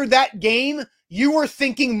after that game, you were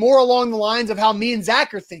thinking more along the lines of how me and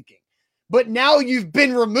Zach are thinking. But now you've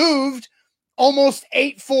been removed almost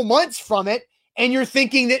 8 full months from it, and you're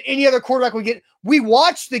thinking that any other quarterback would get. We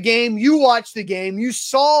watched the game. You watched the game. You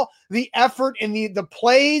saw the effort and the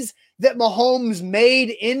plays that Mahomes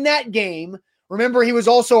made in that game. Remember, he was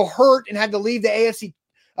also hurt and had to leave the AFC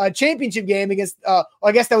championship game against,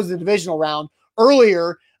 I guess that was the divisional round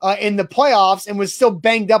earlier in the playoffs, and was still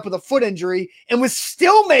banged up with a foot injury and was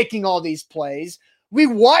still making all these plays. We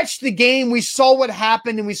watched the game. We saw what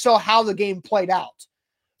happened, and we saw how the game played out.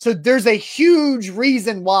 So there's a huge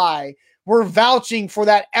reason why we're vouching for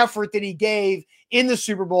that effort that he gave in the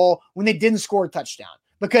Super Bowl when they didn't score a touchdown,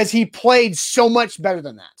 because he played so much better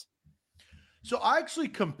than that. So I actually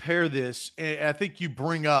compare this, and I think you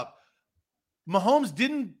bring up Mahomes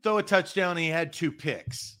didn't throw a touchdown, and he had 2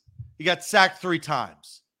 picks. He got sacked 3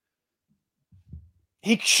 times.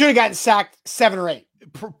 He should have gotten sacked 7 or 8.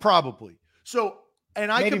 Probably. So,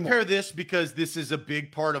 and I Maybe compare more. this because this is a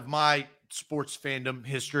big part of my sports fandom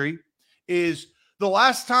history, is the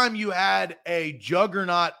last time you had a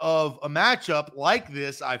juggernaut of a matchup like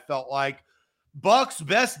this, I felt like Bucks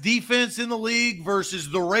best defense in the league versus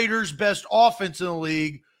the Raiders best offense in the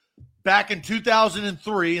league back in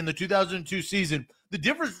 2003 in the 2002 season. The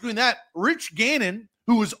difference between that, Rich Gannon,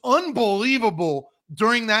 who was unbelievable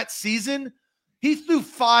during that season, he threw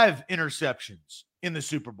 5 interceptions in the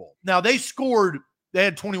Super Bowl. Now they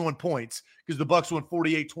had 21 points because the Bucks won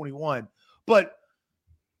 48-21, but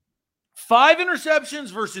 5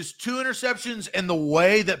 interceptions versus 2 interceptions, and the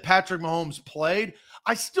way that Patrick Mahomes played,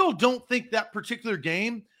 I still don't think that particular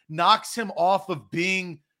game knocks him off of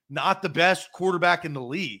being not the best quarterback in the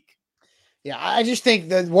league. Yeah, I just think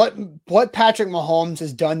that what Patrick Mahomes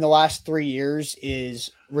has done the last 3 years is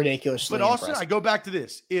ridiculously But also, impressive. I go back to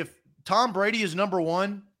this. If Tom Brady is number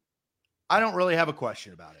 1, I don't really have a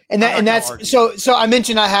question about it. And that's so I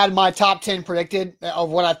mentioned I had my top 10 predicted of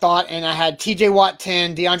what I thought, and I had TJ Watt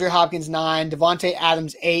 10, DeAndre Hopkins 9, Devontae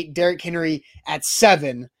Adams 8, Derrick Henry at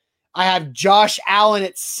 7. I have Josh Allen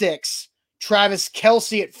at 6, Travis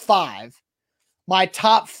Kelce at 5. My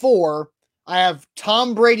top 4, I have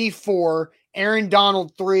Tom Brady 4, Aaron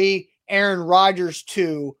Donald 3, Aaron Rodgers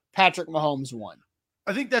 2, Patrick Mahomes 1.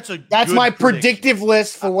 I think that's my predictive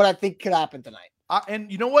list for what I think could happen tonight.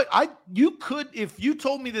 And you know what? You could, if you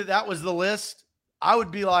told me that was the list, I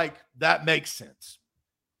would be like, that makes sense.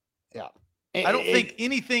 Yeah. I don't think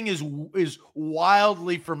anything is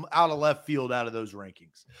wildly from out of left field out of those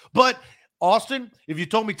rankings. But Austin, if you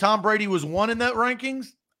told me Tom Brady was 1 in that rankings,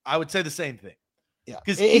 I would say the same thing. Yeah.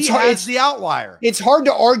 Because it's the outlier. It's hard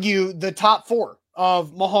to argue the top 4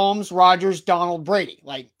 of Mahomes, Rodgers, Donald, Brady.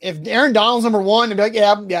 Like, if Aaron Donald's number 1, they'd be like,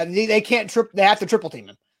 yeah, they can't they have to triple team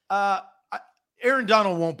him. Aaron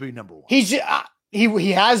Donald won't be number 1. He's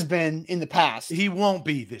he has been in the past. He won't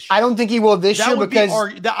be this year. I don't think he will this year because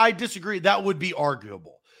I disagree. That would be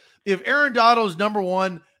arguable. If Aaron Donald is number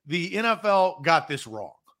 1, the NFL got this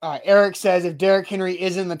wrong. All right. Eric says if Derrick Henry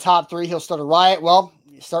is in the top 3, he'll start a riot. Well,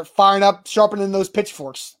 you start firing up, sharpening those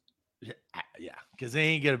pitchforks. Yeah, because they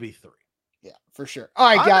ain't gonna be 3. Yeah, for sure. All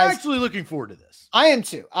right, guys. I'm actually looking forward to this. I am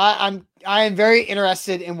too. I am very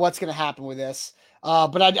interested in what's going to happen with this.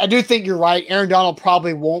 But I do think you're right. Aaron Donald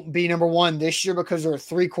probably won't be number 1 this year because there are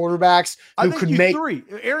 3 quarterbacks who could make 3.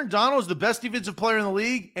 Aaron Donald is the best defensive player in the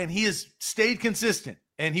league, and he has stayed consistent.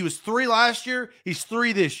 And he was 3 last year. He's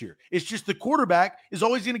 3 this year. It's just the quarterback is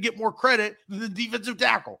always going to get more credit than the defensive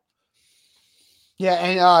tackle. Yeah,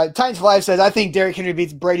 and Titans for Life says, I think Derrick Henry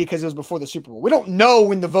beats Brady because it was before the Super Bowl. We don't know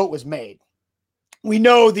when the vote was made. We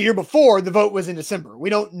know the year before the vote was in December.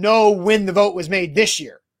 We don't know when the vote was made this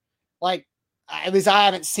year. Like, at least I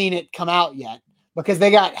haven't seen it come out yet because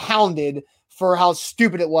they got hounded for how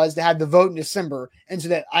stupid it was to have the vote in December. And so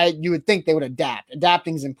that you would think they would adapt.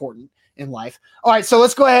 Adapting is important in life. All right, so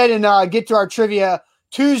let's go ahead and get to our trivia.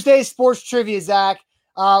 Tuesday sports trivia, Zach.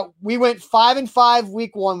 We went 5-5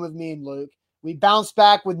 week 1 with me and Luke. We bounced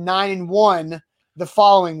back with 9-1 the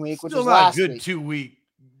following week, which was last week. Still not a good 2 week.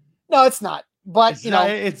 No, it's not. But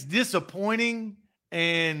it's disappointing,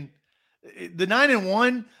 and the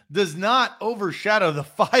 9-1 does not overshadow the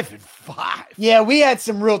 5-5. Yeah, we had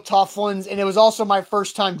some real tough ones, and it was also my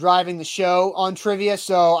first time driving the show on trivia,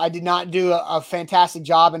 so I did not do a fantastic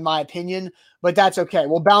job in my opinion, but that's okay.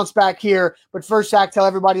 We'll bounce back here. But first, Zach, tell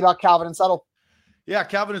everybody about Calvin and Subtle. Yeah,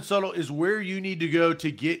 Calvin and Subtle is where you need to go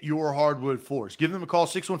to get your hardwood floors. Give them a call,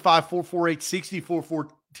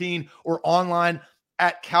 615-448-6414, or online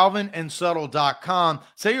at calvinandsuttle.com.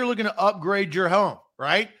 Say you're looking to upgrade your home,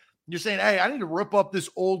 right? You're saying, hey, I need to rip up this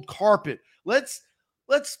old carpet. Let's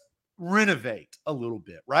renovate a little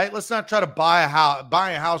bit, right? Let's not try to buy a house.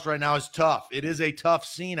 Buying a house right now is tough. It is a tough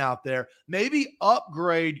scene out there. Maybe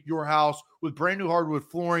upgrade your house with brand new hardwood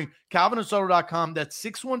flooring. calvinandsuttle.com. That's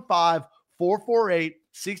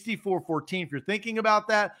 615-448-6414. If you're thinking about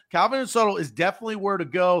that, Calvin and Subtle is definitely where to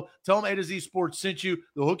go. Tell them A to Z Sports sent you.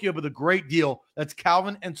 They'll hook you up with a great deal. That's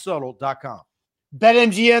calvinandsuttle.com.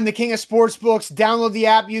 BetMGM, the king of sportsbooks. Download the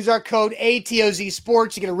app. Use our code ATOZ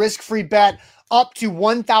Sports. You get a risk-free bet up to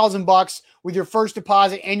 $1,000 with your first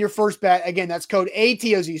deposit and your first bet. Again, that's code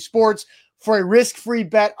ATOZ Sports for a risk-free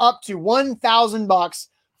bet up to $1,000.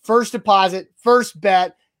 First deposit, first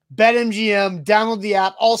bet. BetMGM. Download the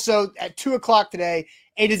app. Also at 2:00 today,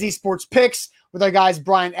 A to Z Sports Picks with our guys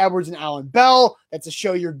Brian Edwards and Alan Bell. That's a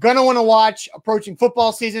show you're going to want to watch. Approaching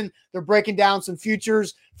football season, they're breaking down some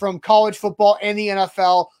futures from college football and the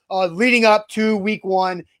NFL leading up to week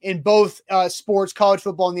 1 in both sports, college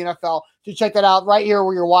football and the NFL. So check that out right here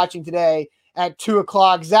where you're watching today at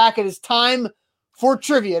 2:00. Zach, it is time for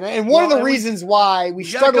trivia. And one of the reasons why we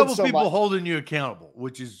struggled so much. You got a couple people holding you accountable,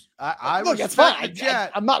 which is, I look, that's fine.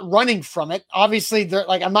 I'm not running from it. Obviously,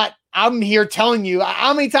 I'm here telling you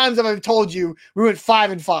how many times have I told you we went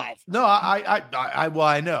 5-5. No,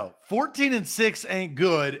 I know 14-6 ain't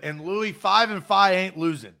good, and Louis 5-5 ain't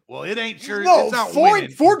losing. Well, it ain't sure. No, it's not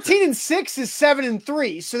 14-6 is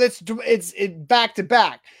 7-3, so it's back to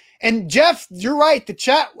back. And Jeff, you're right. The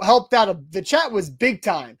chat helped out. The chat was big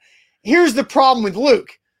time. Here's the problem with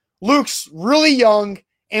Luke. Luke's really young,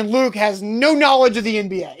 and Luke has no knowledge of the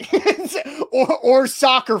NBA or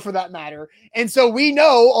soccer for that matter. And so we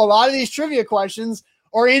know a lot of these trivia questions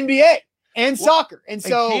are NBA and soccer. And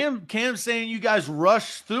so Cam's saying you guys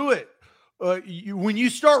rush through it. When you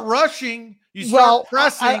start rushing, you start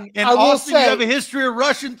pressing, and also you have a history of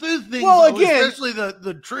rushing through things. Well, again, especially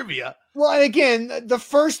the trivia. Well, and again, the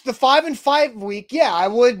 5-5 week, yeah, I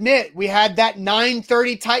will admit we had that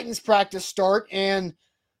 9:30 Titans practice start, and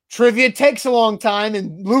trivia takes a long time,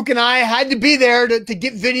 and Luke and I had to be there to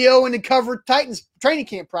get video and to cover Titans training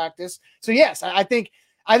camp practice. So yes, I think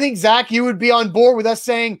Zach, you would be on board with us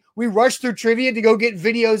saying we rushed through trivia to go get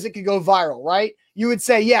videos that could go viral, right? You would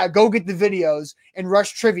say, yeah, go get the videos and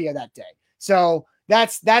rush trivia that day. So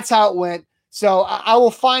that's how it went. So I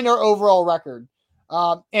will find our overall record.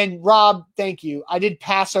 And Rob, thank you. I did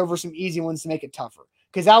pass over some easy ones to make it tougher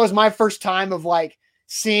because that was my first time of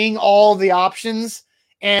seeing all the options.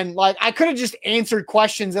 And I could have just answered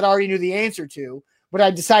questions that I already knew the answer to, but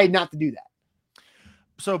I decided not to do that.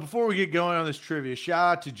 So before we get going on this trivia,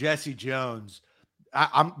 shout out to Jesse Jones.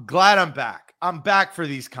 I'm glad I'm back. I'm back for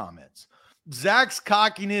these comments. Zach's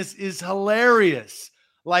cockiness is hilarious.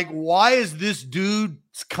 Why is this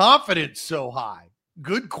dude's confidence so high?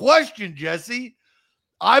 Good question, Jesse.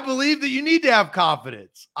 I believe that you need to have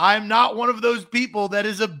confidence. I'm not one of those people that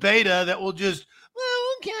is a beta that will just, well,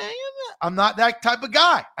 okay. I'm not that type of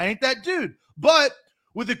guy. I ain't that dude. But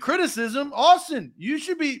with the criticism, Austin, you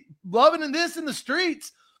should be loving this in the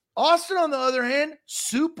streets. Austin, on the other hand,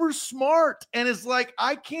 super smart. And it's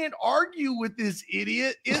I can't argue with this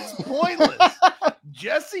idiot. It's pointless.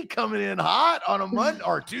 Jesse coming in hot on a Monday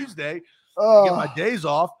or Tuesday. I get my days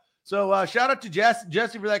off. So shout out to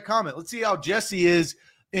Jesse for that comment. Let's see how Jesse is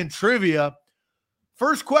in trivia.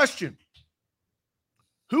 First question.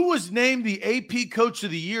 Who was named the AP Coach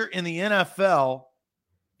of the Year in the NFL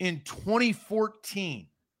in 2014?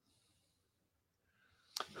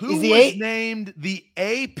 Who was named the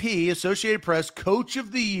AP, Associated Press, Coach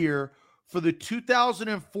of the Year for the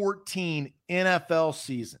 2014 NFL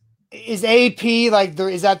season? Is AP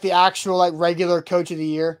is that the actual regular Coach of the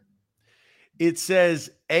Year? It says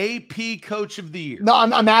AP Coach of the Year. No,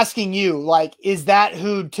 I'm asking you, is that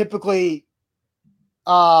who typically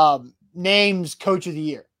names Coach of the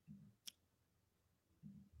Year?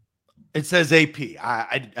 It says AP.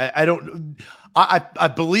 I don't. I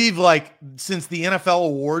believe since the NFL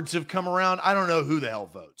awards have come around, I don't know who the hell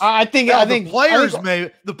votes. I think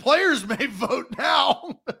the players may vote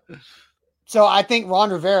now. So I think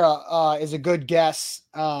Ron Rivera is a good guess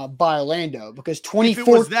by Orlando because 24. If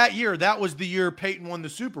it was that year, that was the year Peyton won the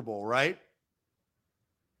Super Bowl, right?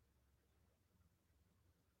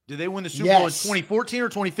 Did they win the Super Bowl in 2014 or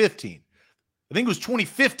 2015? I think it was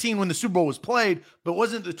 2015 when the Super Bowl was played, but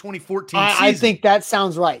wasn't the 2014 season. I think that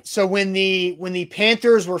sounds right. So when the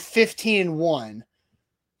Panthers were 15-1,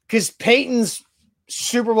 because Peyton's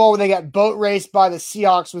Super Bowl when they got boat raced by the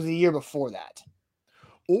Seahawks was the year before that.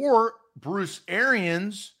 Or Bruce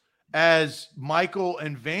Arians, as Michael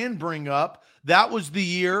and Van bring up, that was the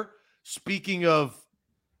year, speaking of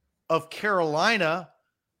of Carolina.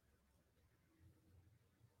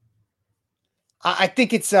 I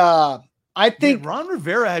think it's I think Ron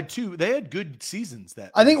Rivera had two. They had good seasons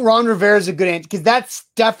I think Ron Rivera is a good answer because that's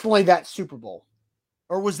definitely that Super Bowl.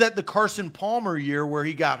 Or was that the Carson Palmer year where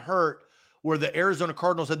he got hurt, where the Arizona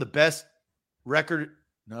Cardinals had the best record?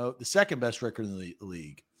 No, the second best record in the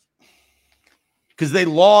league. Because they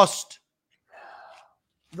lost.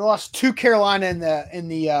 They lost to Carolina in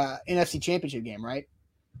the NFC Championship game, right?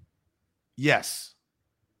 Yes.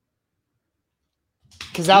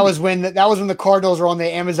 Because that was when the Cardinals were on the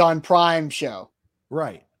Amazon Prime show,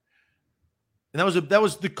 right? And that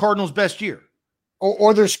was the Cardinals' best year.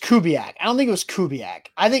 Or there's Kubiak. I don't think it was Kubiak.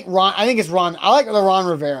 I think it's Ron. I like the Ron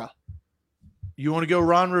Rivera. You want to go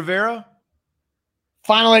Ron Rivera?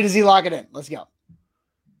 Finally, does he lock it in? Let's go.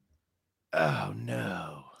 Oh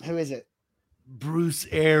no! Who is it? Bruce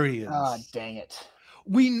Arians. Oh, dang it!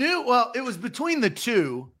 We knew. Well, it was between the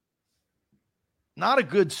two. Not a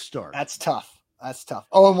good start. That's tough.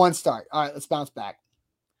 0-1 start. All right, let's bounce back.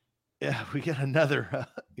 Yeah, we got another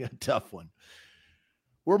tough one.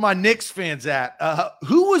 Where my Knicks fans at?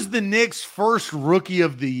 Who was the Knicks' first rookie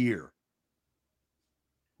of the year?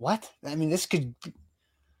 What? I mean, this could be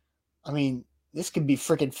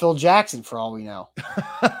freaking Phil Jackson for all we know.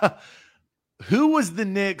 Who was the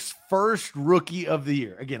Knicks' first rookie of the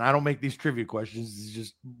year? Again, I don't make these trivia questions. It's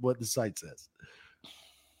just what the site says.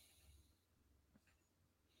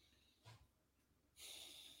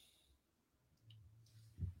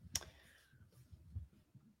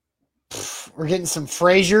 We're getting some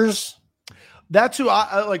Fraziers. That's who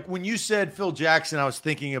I like. When you said Phil Jackson, I was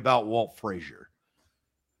thinking about Walt Frazier.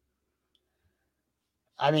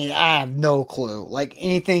 I mean, I have no clue. Like,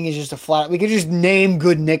 anything is just a flat. We could just name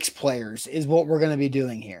good Knicks players is what we're going to be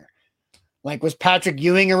doing here. Like, was Patrick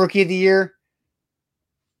Ewing a rookie of the year?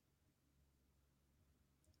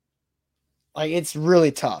 Like, it's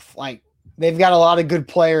really tough. Like, they've got a lot of good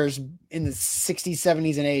players in the 60s,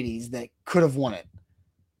 70s, and 80s that could have won it.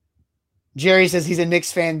 Jerry says he's a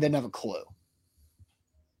Knicks fan, doesn't have a clue.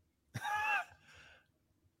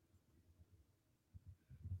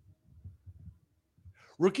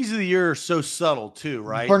 Rookies of the year are so subtle too,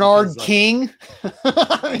 right? Bernard King.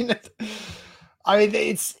 I mean,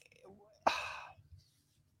 it's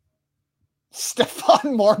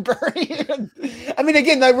Stephon Marbury. I mean,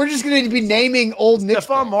 again, like, we're just going to be naming old Knicks.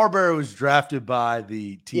 Stephon Marbury was drafted by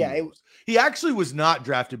the T-Wolves. Yeah, he actually was not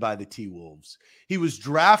drafted by the T-Wolves. He was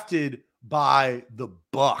drafted by the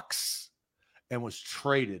Bucks and was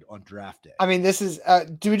traded on draft day. I mean, this is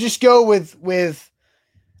do we just go with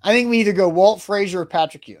I think we either go Walt Frazier or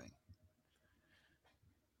Patrick Ewing.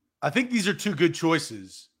 I think these are two good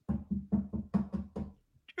choices.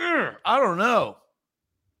 I don't know.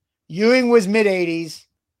 Ewing was mid-80s.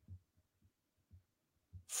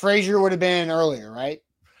 Frazier would have been earlier, right?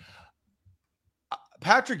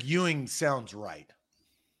 Patrick Ewing sounds right.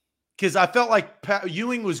 Because I felt like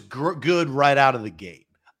Ewing was good right out of the gate.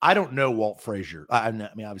 I don't know Walt Frazier. I mean,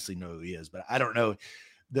 obviously know who he is, but I don't know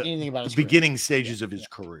anything about the beginning stages of his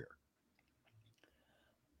career.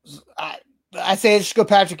 I say let's go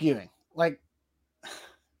Patrick Ewing. Like,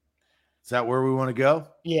 is that where we want to go?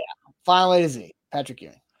 Yeah. Final A to Z. Patrick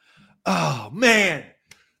Ewing. Oh, man.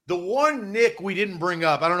 The one Nick we didn't bring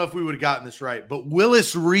up, I don't know if we would have gotten this right, but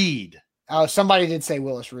Willis Reed. Oh, somebody did say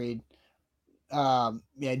Willis Reed.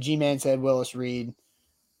 G-Man said Willis Reed.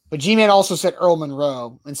 But G-Man also said Earl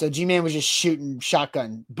Monroe. And so G-Man was just shooting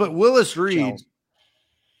shotgun. But Willis Reed. Shells.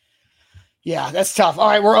 Yeah, that's tough. All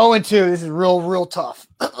right, we're 0-2. This is real tough.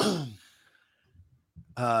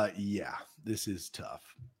 Yeah, this is tough.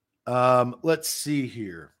 Let's see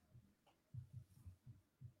here.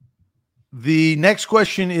 The next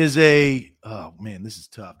question is this is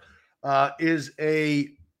tough. Is a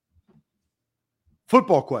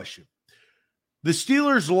football question. The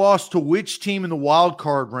Steelers lost to which team in the wild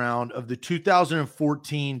card round of the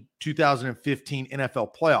 2014-2015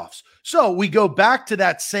 NFL playoffs? So we go back to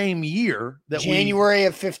that same year. January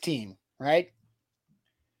of 15, right?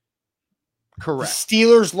 Correct. The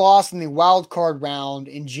Steelers lost in the wild card round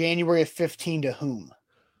in January of 15 to whom?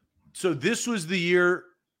 So this was the year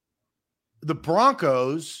the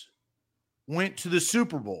Broncos went to the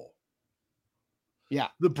Super Bowl. Yeah.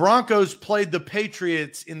 The Broncos played the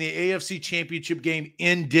Patriots in the AFC Championship game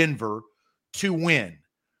in Denver to win,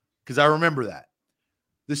 because I remember that.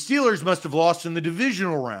 The Steelers must have lost in the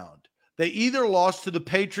divisional round. They either lost to the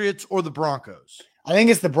Patriots or the Broncos. I think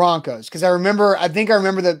it's the Broncos, because I remember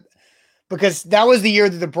that because that was the year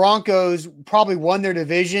that the Broncos probably won their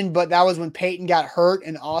division, but that was when Peyton got hurt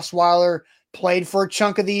and Osweiler played for a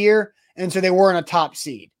chunk of the year, and so they weren't a top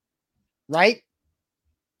seed, right?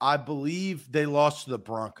 I believe they lost to the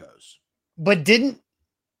Broncos. But it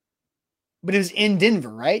was in Denver,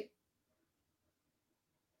 right?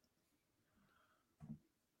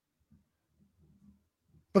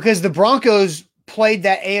 Because the Broncos played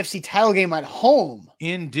that AFC title game at home.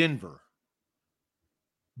 In Denver.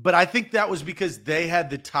 But I think that was because they had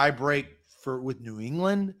the tiebreak with New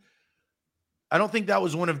England. I don't think that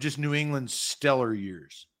was one of just New England's stellar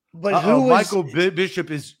years. But Michael Bishop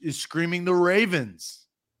is screaming the Ravens.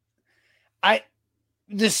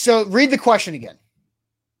 So read the question again.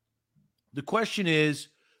 The question is,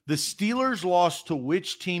 the Steelers lost to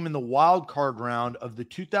which team in the wild card round of the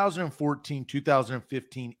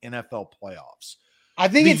 2014-2015 NFL playoffs? I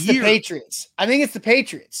think it's the Patriots. I think it's the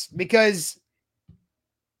Patriots because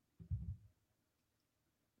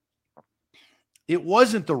it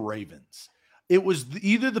wasn't the Ravens. It was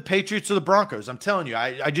either the Patriots or the Broncos. I'm telling you,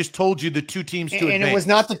 I just told you the two teams to advance. And it was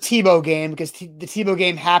not the Tebow game because the Tebow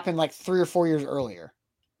game happened like 3 or 4 years earlier.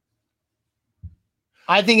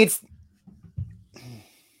 I think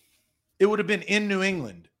it would have been in New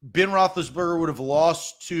England. Ben Roethlisberger would have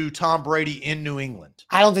lost to Tom Brady in New England.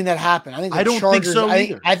 I don't think that happened. I don't think so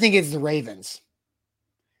either. I think it's the Ravens.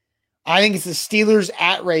 I think it's the Steelers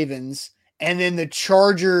at Ravens and then the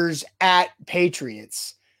Chargers at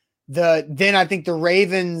Patriots. Then I think the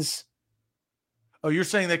Ravens. Oh, you're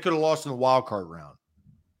saying they could have lost in the wild card round?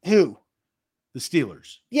 Who? The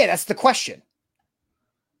Steelers. Yeah, that's the question.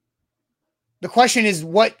 The question is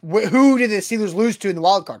who did the Steelers lose to in the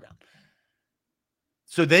wild card round?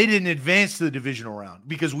 So they didn't advance to the divisional round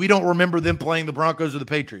because we don't remember them playing the Broncos or the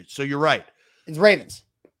Patriots. So you're right. It's Ravens.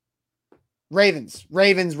 Ravens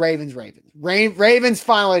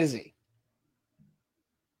final A to Z.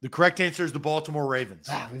 The correct answer is the Baltimore Ravens.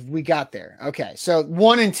 We got there. Okay. So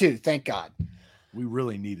 1 and 2. Thank God. We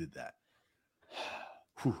really needed that.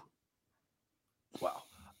 Whew. Wow.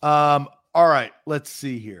 All right. Let's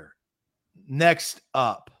see here. Next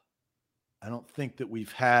up, I don't think that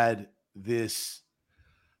we've had this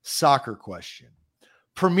soccer question.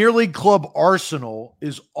 Premier League club Arsenal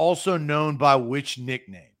is also known by which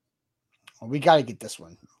nickname? We got to get this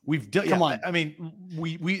one. We've done. Come on. I mean,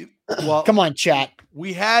 come on, chat.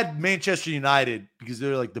 We had Manchester United because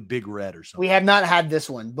they're like the Big Red or something. We have not had this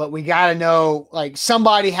one, but we got to know. Like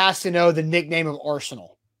somebody has to know the nickname of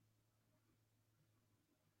Arsenal.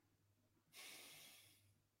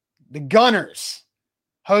 The Gunners.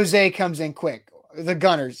 Jose comes in quick. The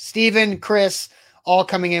Gunners. Steven, Chris, all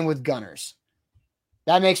coming in with Gunners.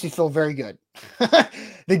 That makes me feel very good.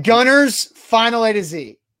 The Gunners, final A to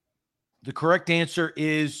Z. The correct answer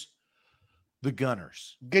is the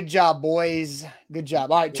Gunners. Good job, boys. Good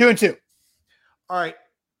job. All right, 2 and 2. All right.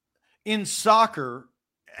 In soccer,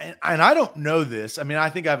 and I don't know this. I mean,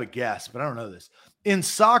 I think I have a guess, but I don't know this. In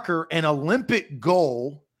soccer, an Olympic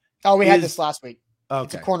goal. Oh, we had this last week. Okay.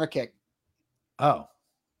 It's a corner kick. Oh.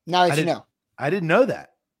 Now that you know. I didn't know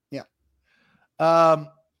that. Yeah.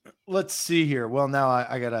 Let's see here. Well, now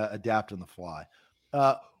I got to adapt on the fly.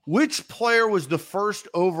 Which player was the first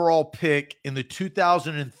overall pick in the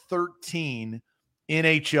 2013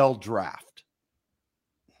 NHL draft?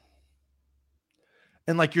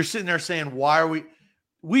 And like you're sitting there saying, why are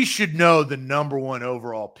we should know the number 1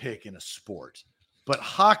 overall pick in a sport, but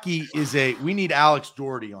hockey is we need Alex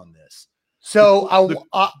Doherty on this. So I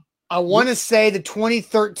want to say the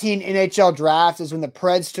 2013 NHL draft is when the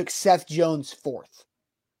Preds took Seth Jones 4th.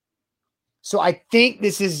 So I think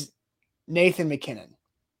this is Nathan McKinnon.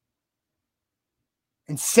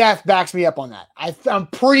 And Seth backs me up on that. I'm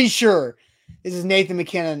pretty sure this is Nathan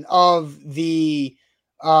McKinnon of the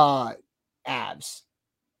Abs.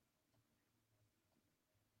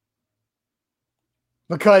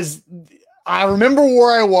 Because I remember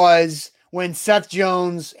where I was when Seth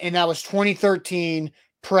Jones, and that was 2013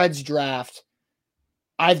 Preds draft.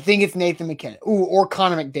 I think it's Nathan McKinnon. Ooh, or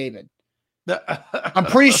Connor McDavid. I'm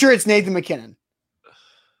pretty sure it's Nathan McKinnon.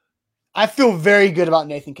 I feel very good about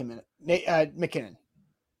Nathan McKinnon.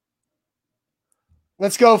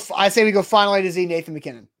 Let's go. I say we go final A to Z, Nathan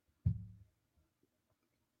McKinnon.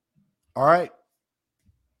 All right.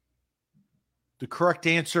 The correct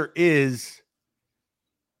answer is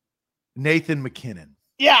Nathan McKinnon.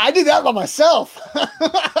 Yeah, I did that by myself.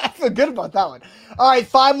 I feel good about that one. All right,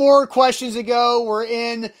 5 more questions to go.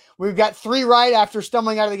 We've got 3 right after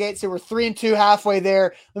stumbling out of the gate, so we're 3 and 2 halfway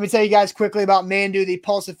there. Let me tell you guys quickly about Mandu, the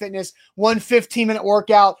Pulse of Fitness. 1 15-minute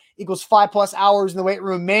workout equals 5+ hours in the weight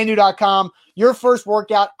room. Mandu.com. Your first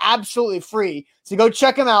workout absolutely free. So go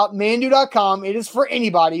check them out. Mandu.com. It is for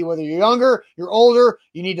anybody, whether you're younger, you're older,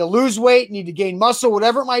 you need to lose weight, you need to gain muscle,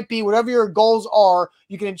 whatever it might be, whatever your goals are,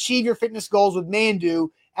 you can achieve your fitness goals with Mandu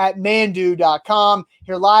mandu.com.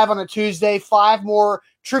 Here live on a Tuesday, 5 more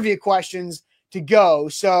trivia questions to go.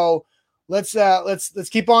 So let's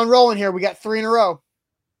keep on rolling here. We got 3 in a row.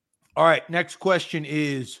 All right. Next question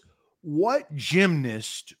is, what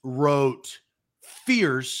gymnast wrote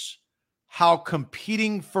Fierce, How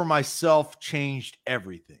Competing for Myself Changed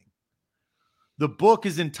Everything? The book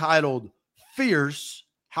is entitled Fierce,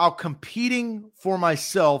 How Competing for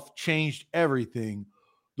Myself Changed Everything.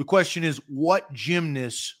 The question is, what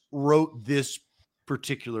gymnast wrote this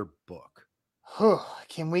particular book?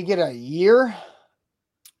 Can we get a year?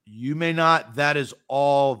 You may not. That is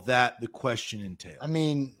all that the question entails. I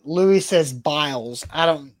mean, Louis says Biles.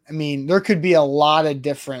 There could be a lot of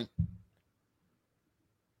different.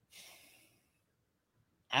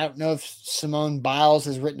 I don't know if Simone Biles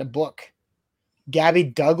has written a book. Gabby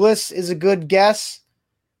Douglas is a good guess.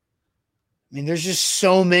 I mean, there's just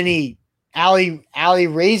so many. Allie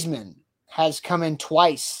Raisman has come in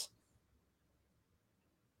twice.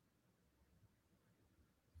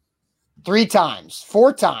 3 times,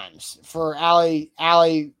 4 times for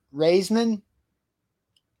Allie Raisman.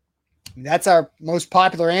 That's our most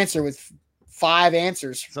popular answer with 5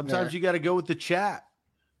 answers. Sometimes you got to go with the chat.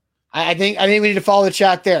 I think we need to follow the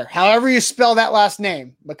chat there. However you spell that last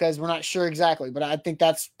name, because we're not sure exactly, but I think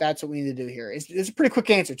that's what we need to do here. It's a pretty quick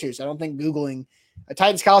answer too, so I don't think Googling.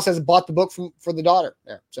 Titans Kyle says bought the book for the daughter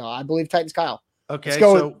there, so I believe Titans Kyle. Okay,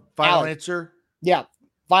 so final answer. Yeah,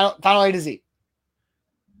 final A to Z.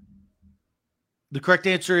 The correct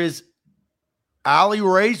answer is Allie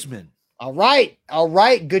Raisman. All right.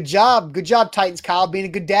 Good job, Titans Kyle, being a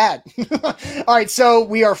good dad. All right, so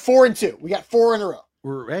we are 4-2. We got 4 in a row.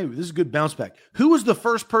 Hey, this is a good bounce back. Who was the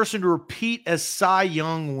first person to repeat as Cy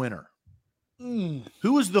Young winner? Who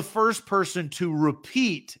was the first person to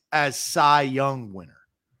repeat as Cy Young winner?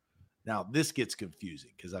 Now, this gets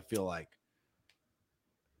confusing because I feel like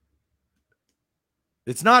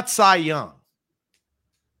it's not Cy Young.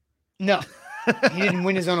 No. He didn't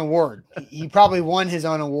win his own award. He probably won his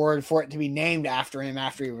own award for it to be named after him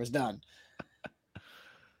after he was done.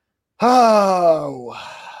 Oh.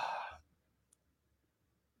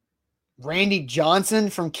 Randy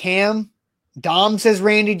Johnson from Cam. Dom says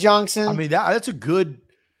Randy Johnson. I mean, that's a good.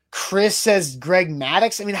 Chris says Greg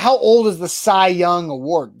Maddox. I mean, how old is the Cy Young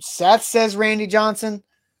award? Seth says Randy Johnson.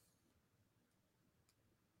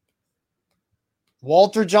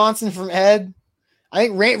 Walter Johnson from Ed. I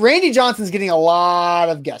think Randy Johnson's getting a lot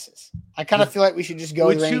of guesses. I kind of feel like we should just go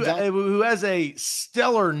with Randy Johnson. Who has a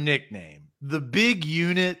stellar nickname. The Big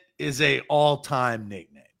Unit is a all-time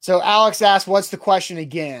nickname. So Alex asked, what's the question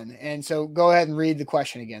again? And so go ahead and read the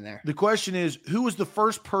question again there. The question is, who was the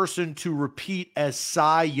first person to repeat as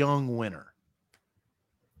Cy Young winner?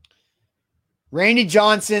 Randy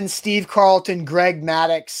Johnson, Steve Carlton, Greg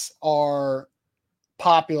Maddox are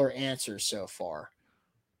popular answers so far.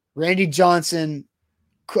 Randy Johnson,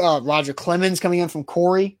 Roger Clemens coming in from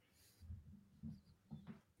Corey.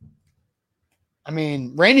 I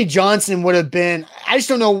mean, Randy Johnson would have been, I just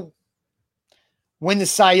don't know when the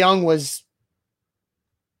Cy Young was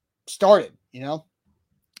started, you know?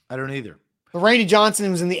 I don't either. But Randy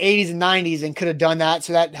Johnson was in the 80s and 90s and could have done that,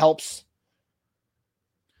 so that helps.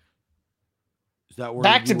 Is that where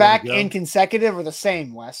back-to-back and consecutive or the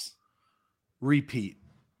same, Wes? Repeat.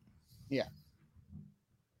 Yeah.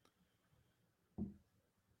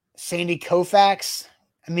 Sandy Koufax.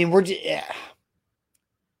 I mean, yeah.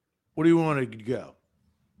 What do you want to go?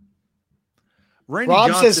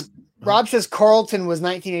 Rob says Carlton was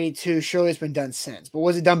 1982. Surely it's been done since. But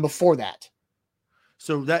was it done before that?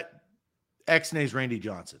 So that X-Nay's Randy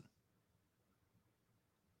Johnson.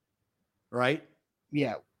 Right?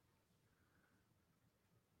 Yeah.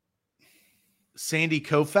 Sandy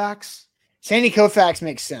Koufax? Sandy Koufax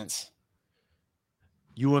makes sense.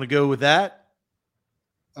 You want to go with that?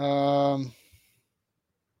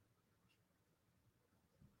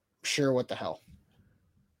 Sure, what the hell?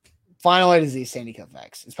 Final A to Z, Sandy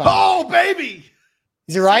Koufax. Baby!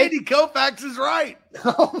 Is it right? Sandy Koufax is right.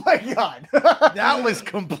 Oh, my God. That was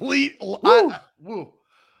complete. Woo.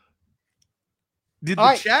 Did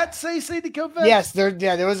the chat say Sandy Koufax? Yes,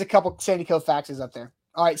 there was a couple Sandy Koufaxes up there.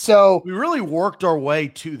 All right, so we really worked our way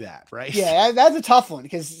to that, right? Yeah, that's a tough one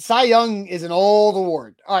because Cy Young is an old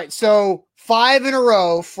award. All right, so 5 in a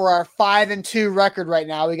row for our 5-2 record right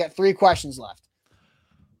now. We got 3 questions left.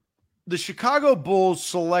 The Chicago Bulls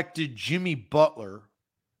selected Jimmy Butler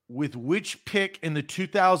with which pick in the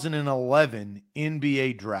 2011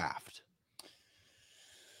 NBA draft?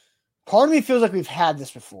 Part of me feels like we've had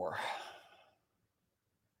this before.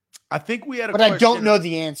 I think we had a question, but I don't know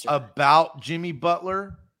the answer about Jimmy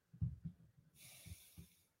Butler.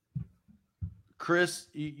 Chris,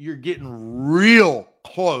 you're getting real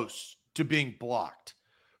close to being blocked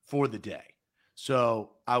for the day.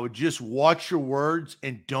 So I would just watch your words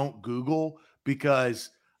and don't Google, because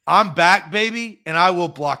I'm back, baby, and I will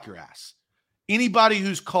block your ass. Anybody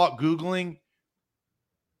who's caught Googling,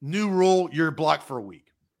 new rule, you're blocked for a week.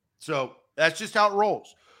 So that's just how it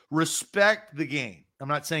rolls. Respect the game. I'm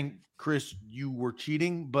not saying, Chris, you were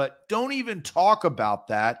cheating, but don't even talk about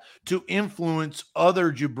that to influence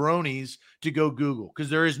other jabronis to go Google, because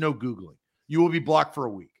there is no Googling. You will be blocked for a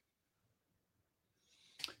week.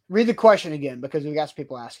 Read the question again, because we got some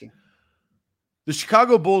people asking. The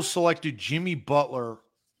Chicago Bulls selected Jimmy Butler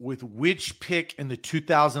with which pick in the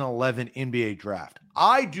 2011 NBA draft?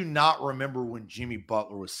 I do not remember when Jimmy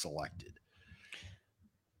Butler was selected.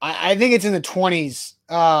 I think it's in the 20s.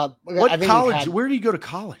 What college? Where did he go to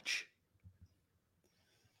college?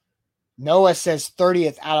 Noah says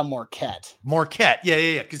 30th out of Marquette. Marquette.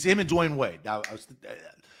 Yeah. Because him and Dwayne Wade.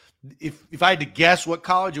 If I had to guess what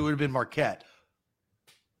college, it would have been Marquette.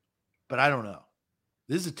 But I don't know.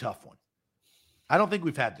 This is a tough one. I don't think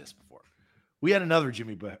we've had this before. We had another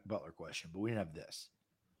Jimmy Butler question, but we didn't have this.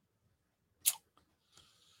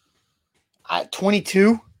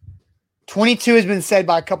 22. 22 has been said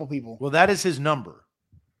by a couple people. Well, that is his number.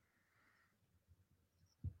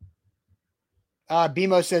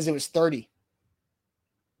 BMO says it was 30.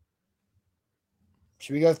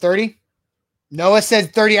 Should we go 30? Noah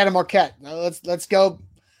said 30 out of Marquette. Now let's go.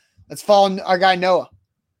 Let's follow our guy Noah.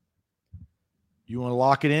 You want to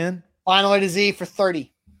lock it in? Final A to Z for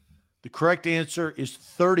 30. The correct answer is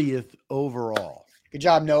 30th overall. Good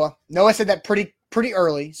job, Noah. Noah said that pretty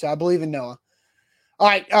early, so I believe in Noah. All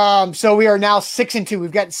right, so we are now 6-2.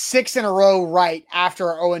 We've got 6 in a row right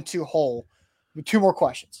after our 0-2 hole. With 2 more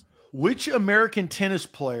questions. Which American tennis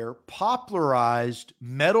player popularized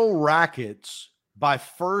metal rackets by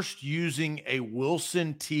first using a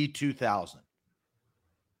Wilson T2000?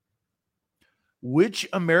 Which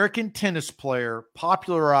American tennis player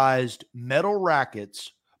popularized metal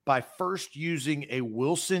rackets by first using a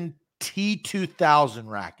Wilson T2000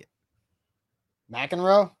 racket?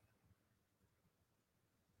 McEnroe?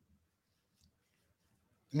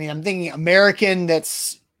 I mean, I'm thinking American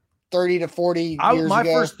that's 30 to 40 years ago. My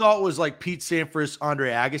first thought was like Pete Sampras,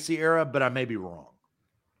 Andre Agassi era, but I may be wrong.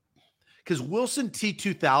 Because Wilson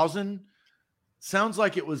T2000 sounds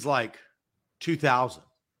like it was like 2000.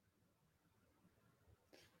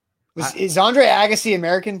 Is Andre Agassi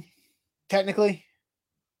American, technically?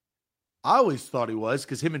 I always thought he was,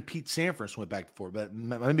 because him and Pete Sampras went back and forth, but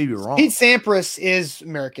I may be wrong. Pete Sampras is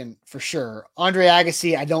American for sure. Andre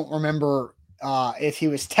Agassi, I don't remember if he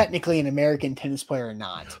was technically an American tennis player or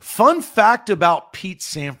not. Fun fact about Pete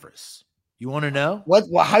Sampras. You want to know? What?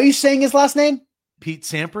 How are you saying his last name? Pete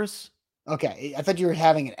Sampras. Okay. I thought you were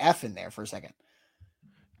having an F in there for a second.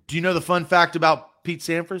 Do you know the fun fact about Pete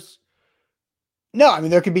Sampras? No, I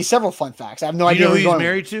mean, there could be several fun facts. I have no idea who he's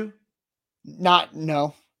married to?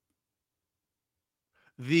 No.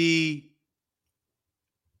 He's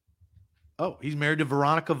married to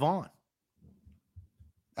Veronica Vaughn.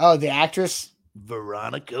 Oh, the actress?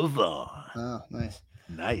 Veronica Vaughn. Oh,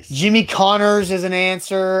 Nice. Jimmy Connors is an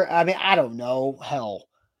answer. I mean, I don't know. Hell.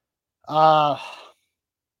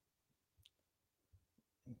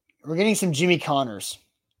 We're getting some Jimmy Connors.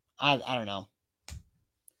 I don't know.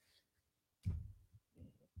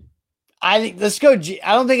 I think let's go.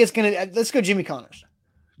 I don't think it's gonna. Let's go Jimmy Connors.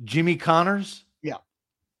 Jimmy Connors? Yeah.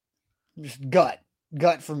 Just gut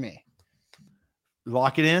for me.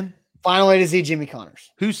 Lock it in. Final A to Z, Jimmy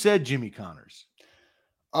Connors. Who said Jimmy Connors?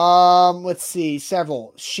 Let's see.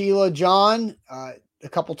 Several. Sheila John, a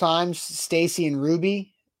couple times. Stacy and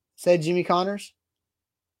Ruby said Jimmy Connors.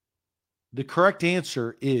 The correct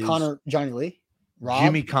answer is Johnny Lee. Rob?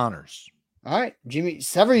 Jimmy Connors. All right.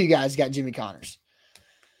 Several of you guys got Jimmy Connors.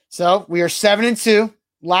 So we are 7-2.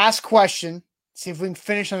 Last question. See if we can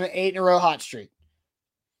finish on an 8 in a row hot streak.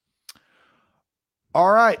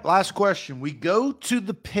 All right. Last question. We go to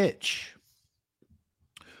the pitch.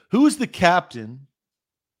 Who is the captain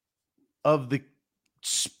of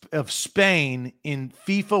Spain in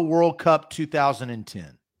FIFA World Cup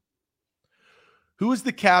 2010? Who is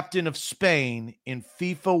the captain of Spain in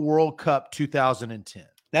FIFA World Cup 2010?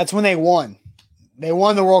 That's when they won. They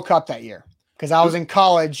won the World Cup that year because I was in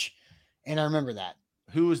college and I remember that.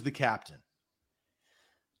 Who was the captain?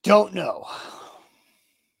 Don't know.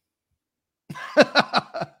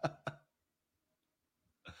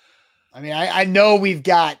 I mean, I know we've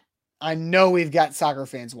got soccer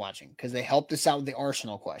fans watching because they helped us out with the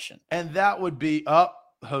Arsenal question. And that would be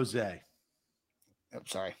Jose. Oh,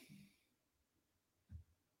 sorry.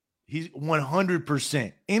 He's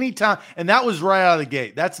 100%. Anytime. And that was right out of the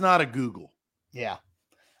gate. That's not a Google. Yeah.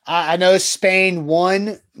 I know Spain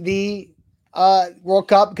won the World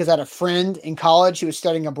Cup because I had a friend in college who was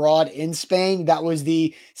studying abroad in Spain. That was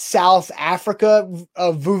the South Africa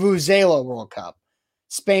Vuvuzela World Cup.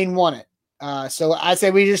 Spain won it. So I say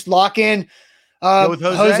we just lock in Go with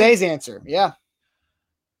Jose? Jose's answer. Yeah.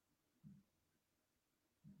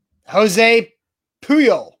 Jose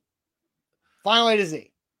Puyol. Final A to Z.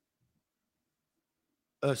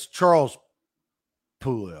 It's Charles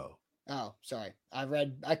Puyol. Oh, sorry. I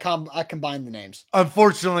combined the names.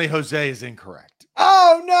 Unfortunately, Jose is incorrect.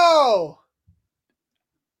 Oh, no.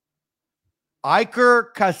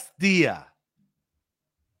 Iker Castilla.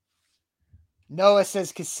 Noah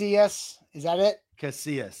says Casillas. Is that it?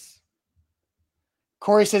 Casillas.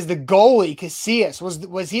 Corey says the goalie, Casillas.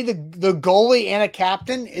 Was he the goalie and a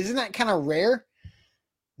captain? Isn't that kind of rare?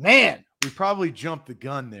 Man. We probably jumped the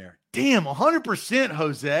gun there. Damn, 100%,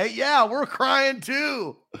 Jose. Yeah, we're crying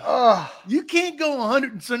too. You can't go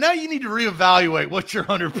 100. So now you need to reevaluate what's your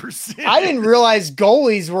 100%. I didn't realize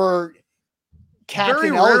goalies were captain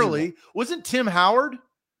Very eligible. rarely. Wasn't Tim Howard?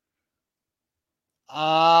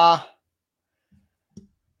 Well,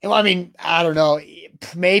 I mean, I don't know,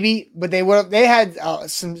 maybe, but they had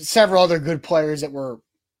several other good players that were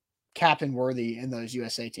captain worthy in those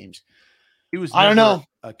USA teams. He was. I don't know.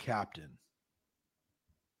 A captain.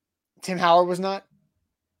 Tim Howard was not.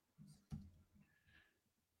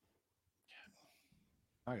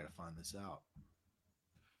 I gotta find this out.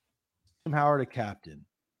 Tim Howard, a captain.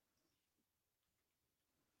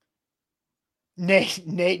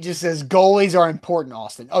 Nate just says goalies are important,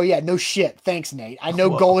 Austin. Oh yeah, no shit. Thanks, Nate. I know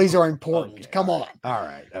goalies are important. Okay, Come on. All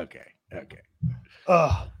right. Okay.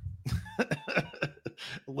 Ugh.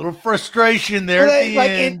 A little frustration there at the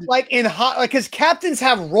end. Because captains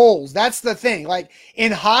have roles. That's the thing. Like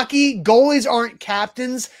in hockey, goalies aren't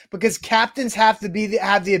captains because captains have to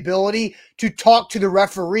have the ability to talk to the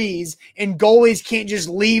referees, and goalies can't just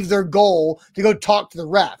leave their goal to go talk to the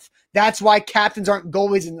ref. That's why captains aren't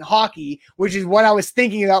goalies in hockey, which is what I was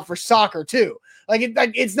thinking about for soccer too.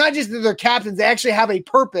 It's not just that they're captains; they actually have a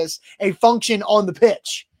purpose, a function on the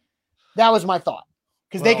pitch. That was my thought.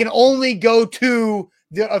 Because they can only go to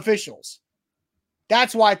the officials.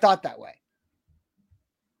 That's why I thought that way.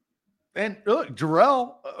 And look,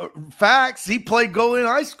 Jarrell, facts, he played goalie in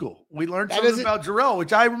high school. We learned something about Jarrell,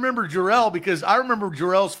 which I remember Jarrell because I remember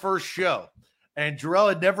Jarrell's first show. And Jarrell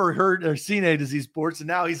had never heard or seen A to Z Sports, and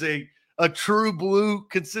now he's a true blue,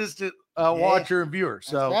 consistent watcher and viewer.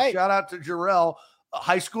 So shout out to Jarrell, a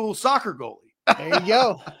high school soccer goalie.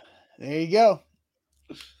 There you go.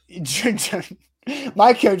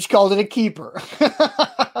 My coach called it a keeper.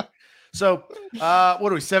 So, what are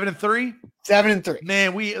we? 7-3. 7-3.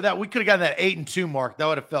 Man, we could have gotten that 8-2 mark. That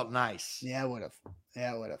would have felt nice. Yeah, it would have.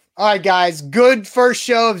 All right, guys. Good first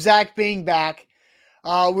show of Zach being back.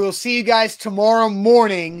 We'll see you guys tomorrow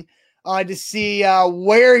morning to see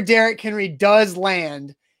where Derrick Henry does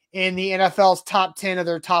land in the NFL's top 10 of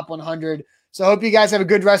their top 100. So, I hope you guys have a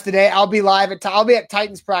good rest of the day. I'll be live I'll be at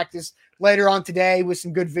Titans practice later on today with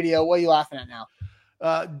some good video. What are you laughing at now?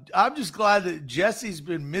 I'm just glad that Jesse's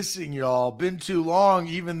been missing y'all. Been too long,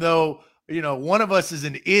 even though, one of us is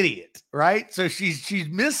an idiot, right? So she's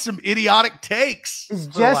missed some idiotic takes.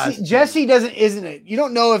 Jesse isn't it? You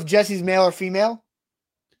don't know if Jesse's male or female?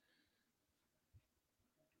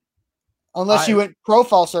 Unless you went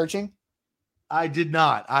profile searching. I did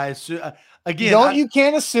not. I assume, again. You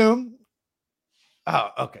can't assume. Oh,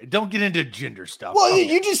 okay. Don't get into gender stuff. Well,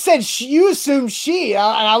 you just said you assumed she, and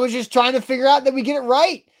I was just trying to figure out that we get it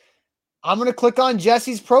right. I'm going to click on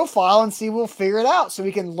Jesse's profile and see we'll figure it out so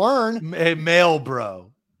we can learn. A male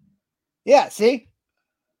bro. Yeah, see?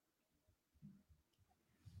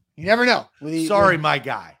 You never know. Sorry, my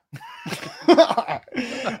guy. All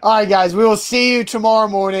right, guys. We will see you tomorrow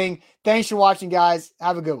morning. Thanks for watching, guys.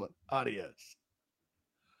 Have a good one. Adios.